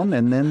Saffron,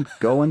 and then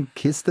go and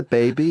kiss the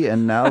baby,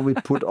 and now we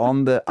put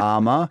on the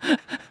armor.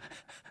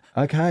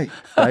 Okay,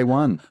 day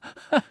one.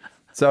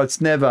 So it's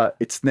never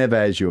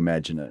as you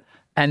imagine it.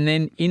 And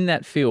then in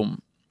that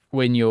film,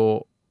 when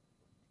you're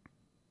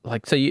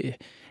like,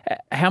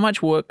 how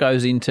much work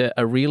goes into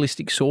a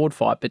realistic sword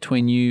fight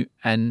between you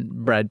and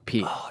Brad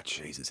Pitt? Oh,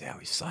 Jesus,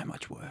 Howie, so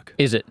much work.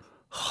 Is it?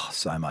 Oh,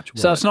 so much work.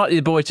 So it's not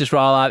the boys just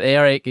roll up,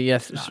 Eric,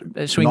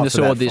 swing the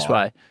sword this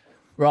way.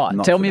 Right.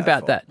 Tell me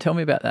about that. Tell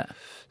me about that.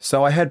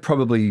 So I had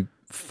probably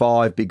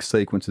 5 big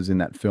sequences in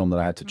that film that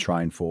I had to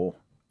train for.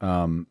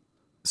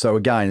 So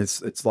again,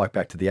 it's like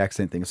back to the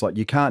accent thing. It's like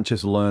you can't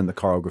just learn the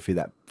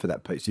choreography for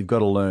that piece. You've got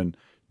to learn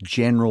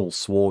general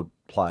sword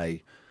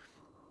play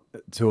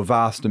to a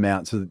vast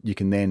amount so that you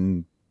can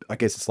then, I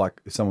guess it's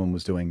like if someone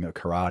was doing a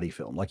karate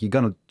film. Like you're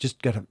going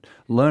to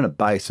learn a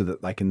base so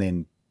that they can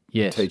then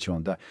teach you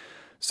on day.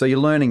 So you're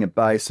learning a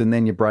base, and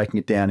then you're breaking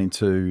it down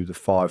into the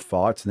 5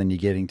 fights, and then you're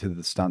getting to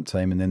the stunt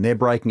team, and then they're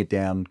breaking it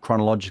down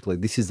chronologically.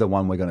 This is the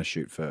one we're going to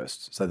shoot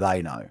first, so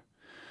they know.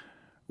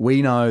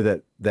 We know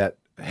that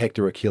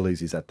Hector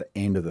Achilles is at the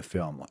end of the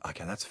film. Like,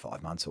 okay, that's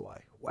 5 months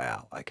away.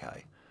 Wow,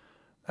 okay.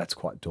 That's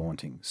quite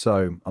daunting.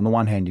 So on the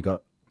one hand, you've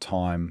got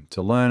time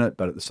to learn it,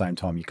 but at the same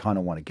time, you kind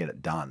of want to get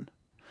it done.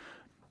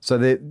 So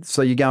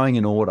you're going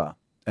in order,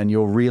 and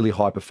you're really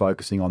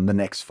hyper-focusing on the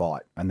next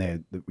fight,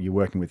 and you're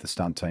working with the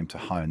stunt team to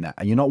hone that.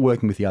 And you're not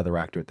working with the other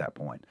actor at that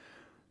point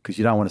because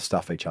you don't want to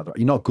stuff each other.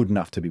 You're not good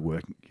enough to be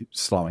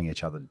slowing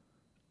each other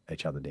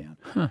down.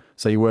 Huh.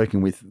 So you're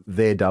working with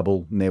their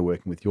double, and they're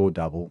working with your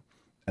double.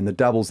 And the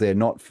double's there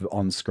not for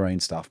on-screen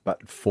stuff,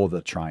 but for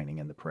the training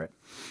and the prep.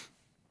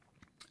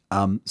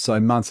 So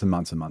months and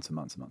months and months and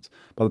months and months.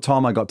 By the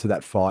time I got to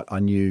that fight, I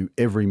knew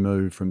every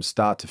move from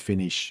start to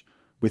finish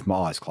with my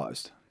eyes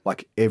closed,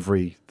 like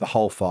the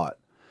whole fight.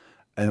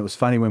 And it was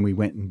funny when we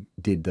went and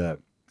did the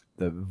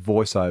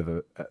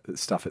voiceover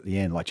stuff at the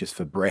end, like just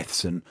for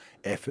breaths and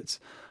efforts.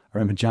 I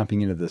remember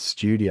jumping into the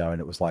studio, and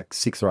it was like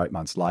 6 or 8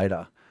 months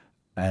later,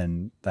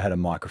 and they had a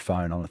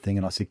microphone on a thing,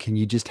 and I said, can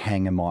you just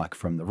hang a mic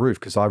from the roof?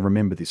 Because I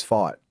remember this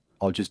fight.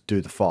 I'll just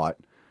do the fight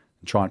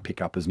and try and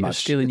pick up as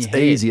much. It's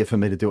easier for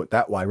me to do it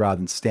that way rather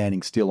than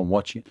standing still and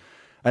watching it.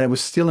 And it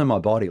was still in my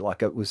body.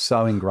 Like, it was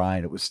so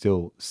ingrained. It was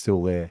still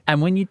there.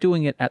 And when you're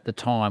doing it at the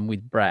time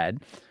with Brad,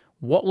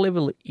 what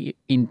level of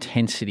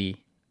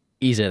intensity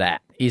is it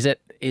at? Is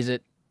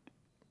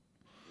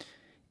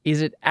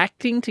it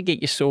acting to get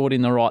your sword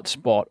in the right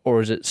spot,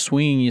 or is it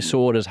swinging your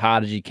sword as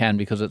hard as you can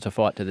because it's a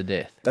fight to the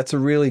death? That's a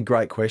really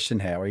great question,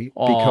 Howie.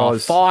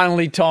 Because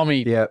finally,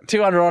 Tommy,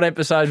 200-odd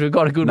episodes, we've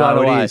got a good one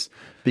away. It is.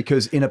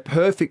 Because in a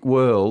perfect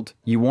world,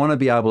 you want to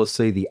be able to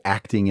see the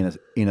acting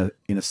in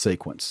a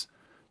sequence.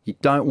 You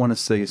don't want to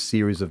see a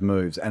series of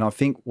moves. And I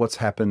think what's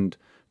happened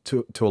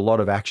to a lot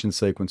of action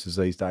sequences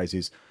these days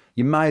is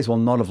you may as well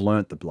not have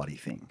learnt the bloody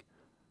thing.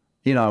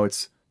 You know,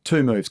 it's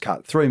 2 moves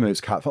cut, 3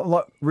 moves cut.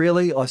 Like,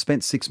 really? I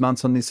spent 6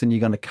 months on this and you're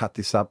going to cut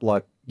this up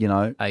like, you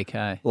know,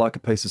 like a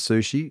piece of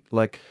sushi?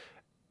 Like,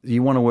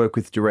 you want to work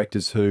with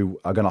directors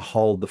who are going to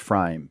hold the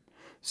frame.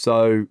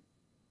 So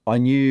I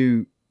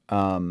knew,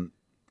 so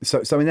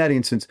in that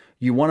instance,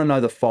 you want to know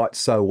the fight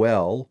so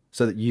well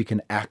so that you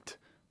can act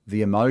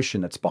the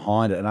emotion that's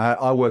behind it. And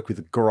I work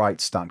with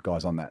great stunt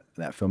guys on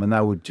that film, and they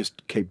would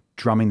just keep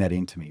drumming that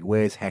into me.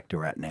 Where's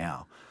Hector at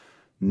now?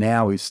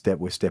 Now we're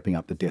stepping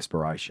up to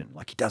desperation.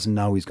 Like, he doesn't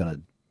know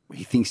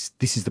he thinks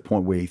this is the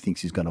point where he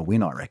thinks he's going to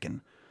win, I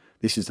reckon.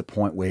 This is the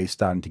point where he's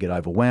starting to get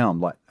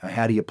overwhelmed. Like,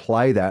 how do you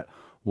play that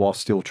while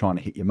still trying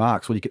to hit your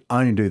marks? Well, you can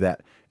only do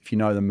that if you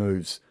know the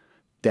moves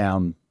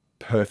down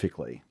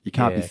perfectly. You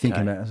can't be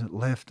thinking about, is it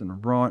left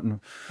and right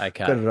and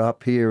get it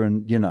up here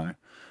and, you know.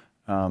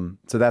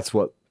 So that's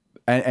what,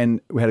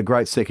 and we had a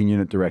great second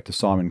unit director,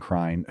 Simon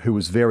Crane, who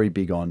was very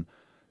big on,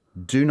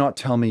 do not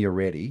tell me you're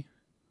ready.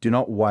 Do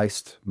not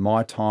waste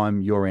my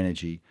time, your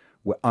energy.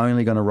 We're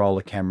only going to roll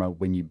the camera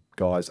when you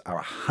guys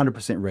are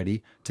 100%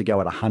 ready to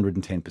go at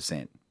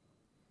 110%.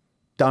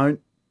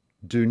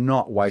 Do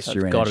not waste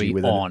your energy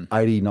with an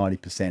 80,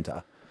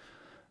 90%er.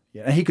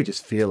 Yeah, and he could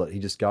just feel it. He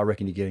just go, I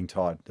reckon you're getting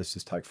tired. Let's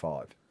just take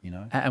 5, you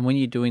know? And when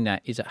you're doing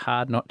that, is it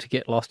hard not to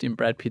get lost in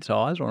Brad Pitt's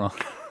eyes or not?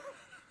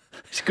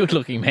 He's a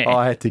good-looking man.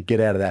 I had to get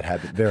out of that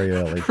habit very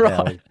early.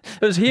 Right.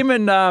 It was him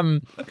and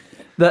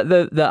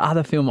the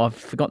other film, I've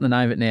forgotten the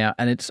name of it now,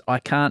 and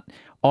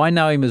I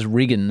know him as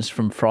Riggins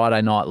from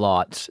Friday Night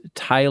Lights.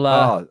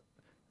 Taylor.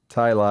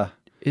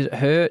 Is it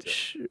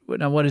Hirsch?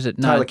 No, what is it?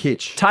 No. Taylor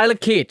Kitsch. Taylor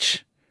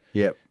Kitsch.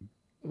 Yep.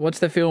 What's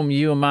the film?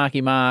 You and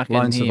Marky Mark.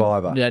 Lone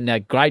Survivor. Yeah, no,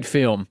 great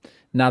film.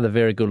 Another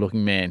very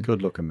good-looking man.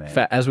 Good-looking man. In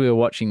fact, as we were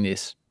watching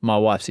this, my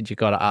wife said, you've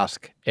got to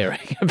ask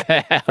Eric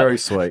about. Very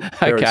sweet.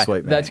 Very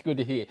sweet man. That's good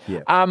to hear.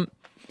 Yeah.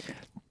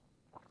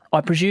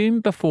 I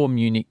presume before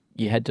Munich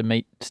you had to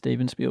meet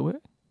Steven Spielberg?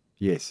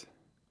 Yes.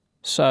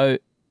 So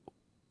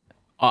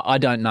I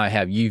don't know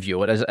how you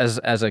view it.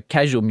 As a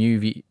casual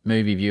movie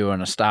viewer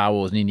and a Star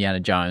Wars and Indiana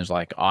Jones,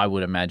 like, I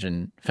would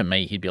imagine for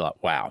me he'd be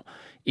like, wow.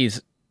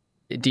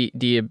 Do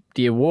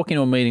you walk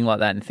into a meeting like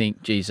that and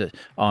think, Jesus,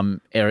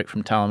 I'm Eric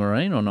from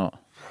Tullamarine, or not?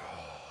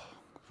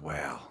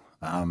 Wow.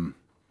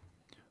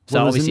 So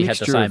obviously he had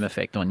the same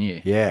effect on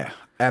you. Yeah,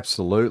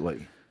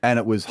 absolutely. And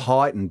it was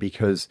heightened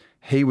because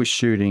he was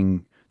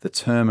shooting The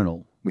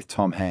Terminal with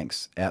Tom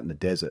Hanks out in the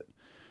desert.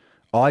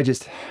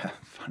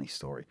 Funny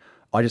story,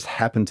 I just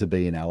happened to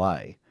be in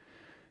LA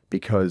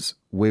because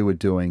we were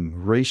doing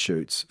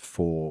reshoots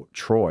for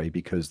Troy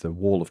because the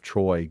wall of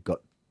Troy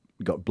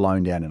got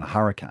blown down in a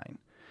hurricane.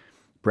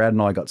 Brad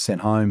and I got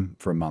sent home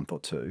for a month or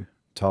 2,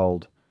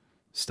 told,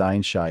 stay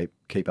in shape,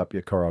 keep up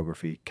your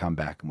choreography, come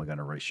back and we're going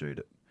to reshoot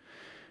it.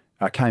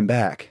 I came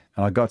back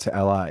and I got to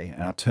LA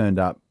and I turned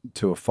up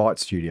to a fight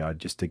studio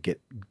just to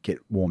get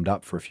warmed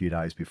up for a few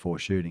days before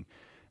shooting.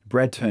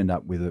 Brad turned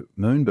up with a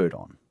moon boot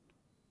on.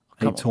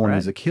 He'd torn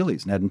his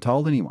Achilles and hadn't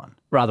told anyone.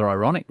 Rather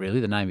ironic, really,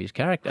 the name of his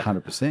character.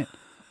 100%.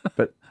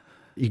 But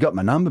you got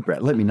my number,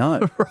 Brad. Let me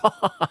know.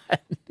 Right.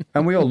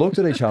 And we all looked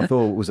at each other and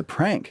thought it was a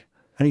prank.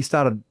 And he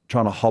started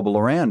trying to hobble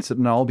around. He said,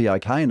 no, I'll be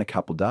okay in a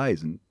couple of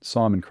days. And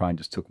Simon Crane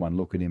just took one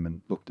look at him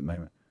and looked at me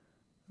and went,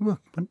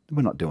 well,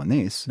 we're not doing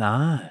this.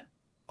 No.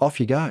 Off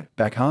you go,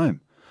 back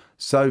home.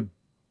 So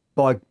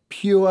by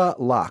pure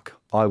luck,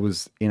 I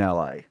was in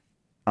LA.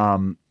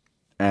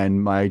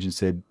 And my agent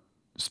said,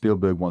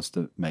 Spielberg wants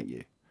to meet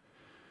you.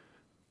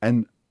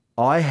 And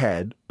I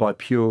had, by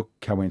pure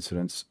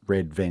coincidence,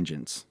 read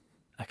Vengeance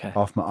Okay.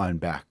 off my own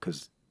back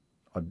because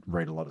I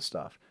read a lot of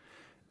stuff.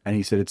 And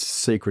he said, it's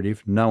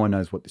secretive. No one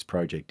knows what this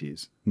project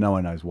is. No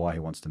one knows why he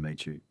wants to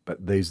meet you.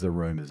 But these are the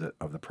rumours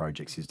of the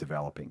projects he's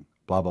developing.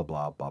 Blah, blah,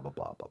 blah, blah, blah,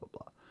 blah, blah, blah,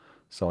 blah.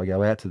 So I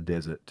go out to the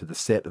desert, to the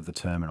set of the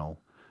terminal,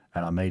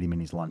 and I meet him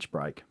in his lunch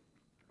break.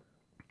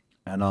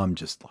 And I'm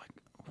just like,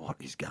 what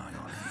is going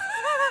on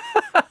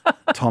here?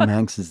 Tom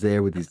Hanks is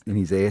there with in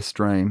his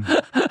Airstream,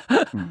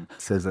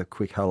 says a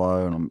quick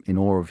hello, and I'm in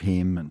awe of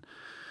him. And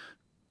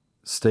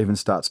Stephen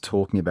starts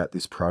talking about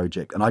this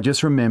project. And I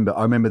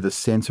remember the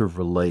sense of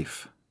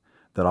relief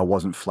that I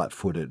wasn't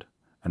flat-footed,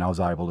 and I was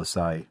able to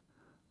say,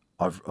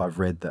 I've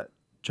read that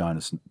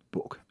Jonas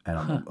book, and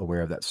I'm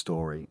aware of that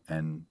story.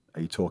 And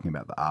are you talking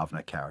about the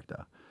Avner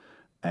character?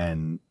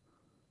 And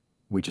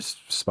we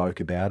just spoke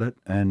about it,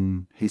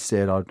 and he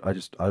said,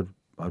 I'd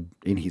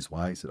in his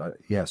way, said,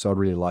 yeah, so I'd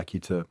really like you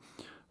to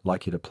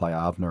play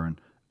Avner, and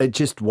it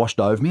just washed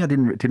over me. It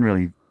didn't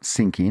really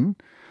sink in.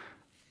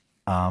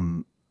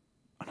 And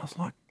I was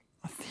like,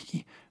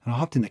 and I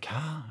hopped in the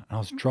car, and I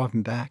was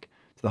driving back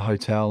to the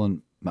hotel,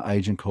 and my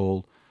agent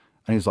called,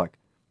 and he was like,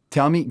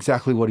 tell me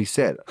exactly what he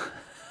said.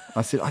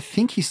 I said, I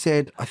think he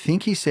said,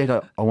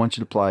 I want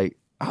you to play.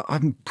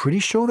 I'm pretty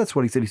sure that's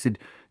what he said. He said,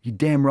 you're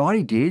damn right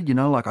he did. You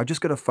know, like, I just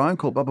got a phone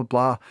call, blah, blah,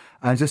 blah.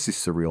 And it's just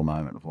this surreal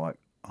moment of like,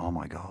 oh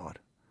my God,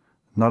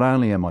 not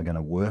only am I going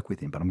to work with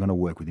him, but I'm going to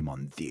work with him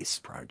on this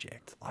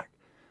project. Like,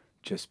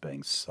 just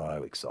being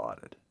so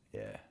excited.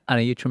 Yeah. And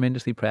are you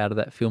tremendously proud of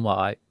that film?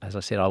 As I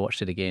said, I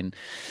watched it again.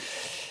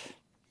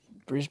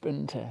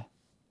 Brisbane to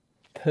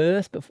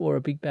Perth before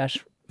a Big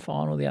Bash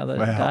final the other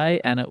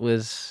day, and it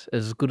was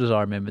as good as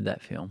I remembered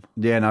that film.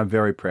 Yeah, no, I'm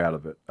very proud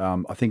of it.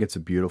 I think it's a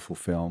beautiful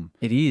film.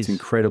 It is. It's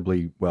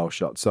incredibly well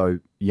shot. So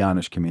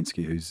Janusz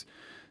Kaminski, who's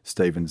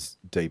Stephen's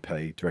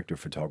DP, director of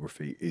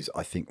photography, is,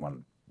 I think,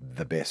 one of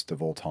the best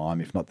of all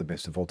time, if not the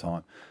best of all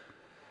time.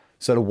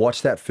 So to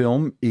watch that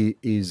film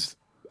is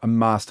a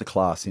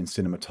masterclass in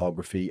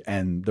cinematography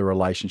and the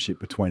relationship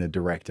between a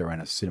director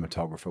and a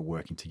cinematographer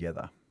working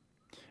together.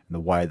 And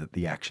the way that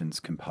the action's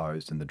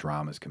composed and the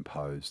drama's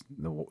composed,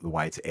 the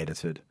way it's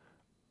edited,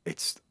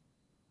 it's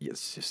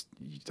just,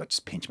 I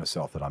just pinch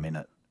myself that I'm in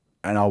it.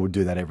 And I would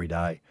do that every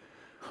day.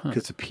 Because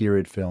it's a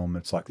period film.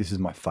 It's like, this is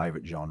my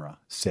favourite genre,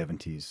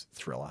 70s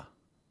thriller,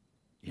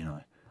 you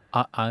know.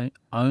 I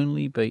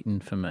only beaten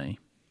for me.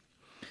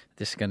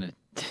 This is going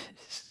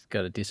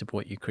to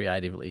disappoint you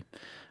creatively.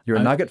 You're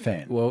a Nugget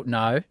fan. Well,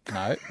 no,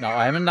 I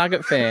am a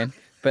Nugget fan,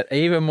 but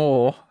even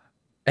more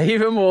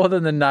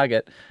than the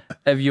Nugget,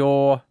 of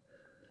your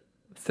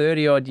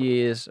 30-odd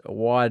years,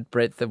 wide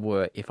breadth of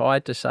work, if I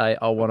had to say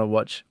I want to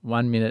watch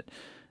 1 minute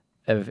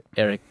of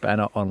Eric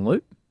Bana on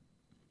loop,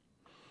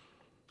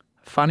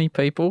 funny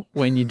people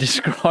when you're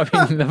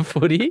describing the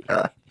footy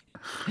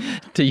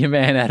to your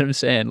man Adam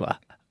Sandler.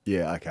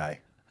 Yeah, okay.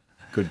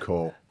 Good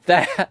call.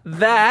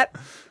 That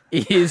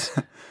is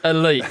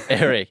elite,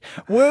 Eric.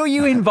 Were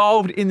you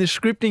involved in the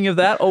scripting of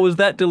that, or was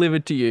that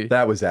delivered to you?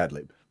 That was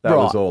ad-lib. That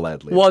was all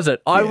ad-lib. Was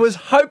it? I was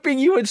hoping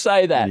you would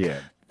say that. Yeah.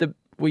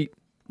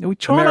 We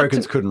try Americans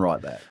not to, couldn't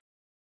write that.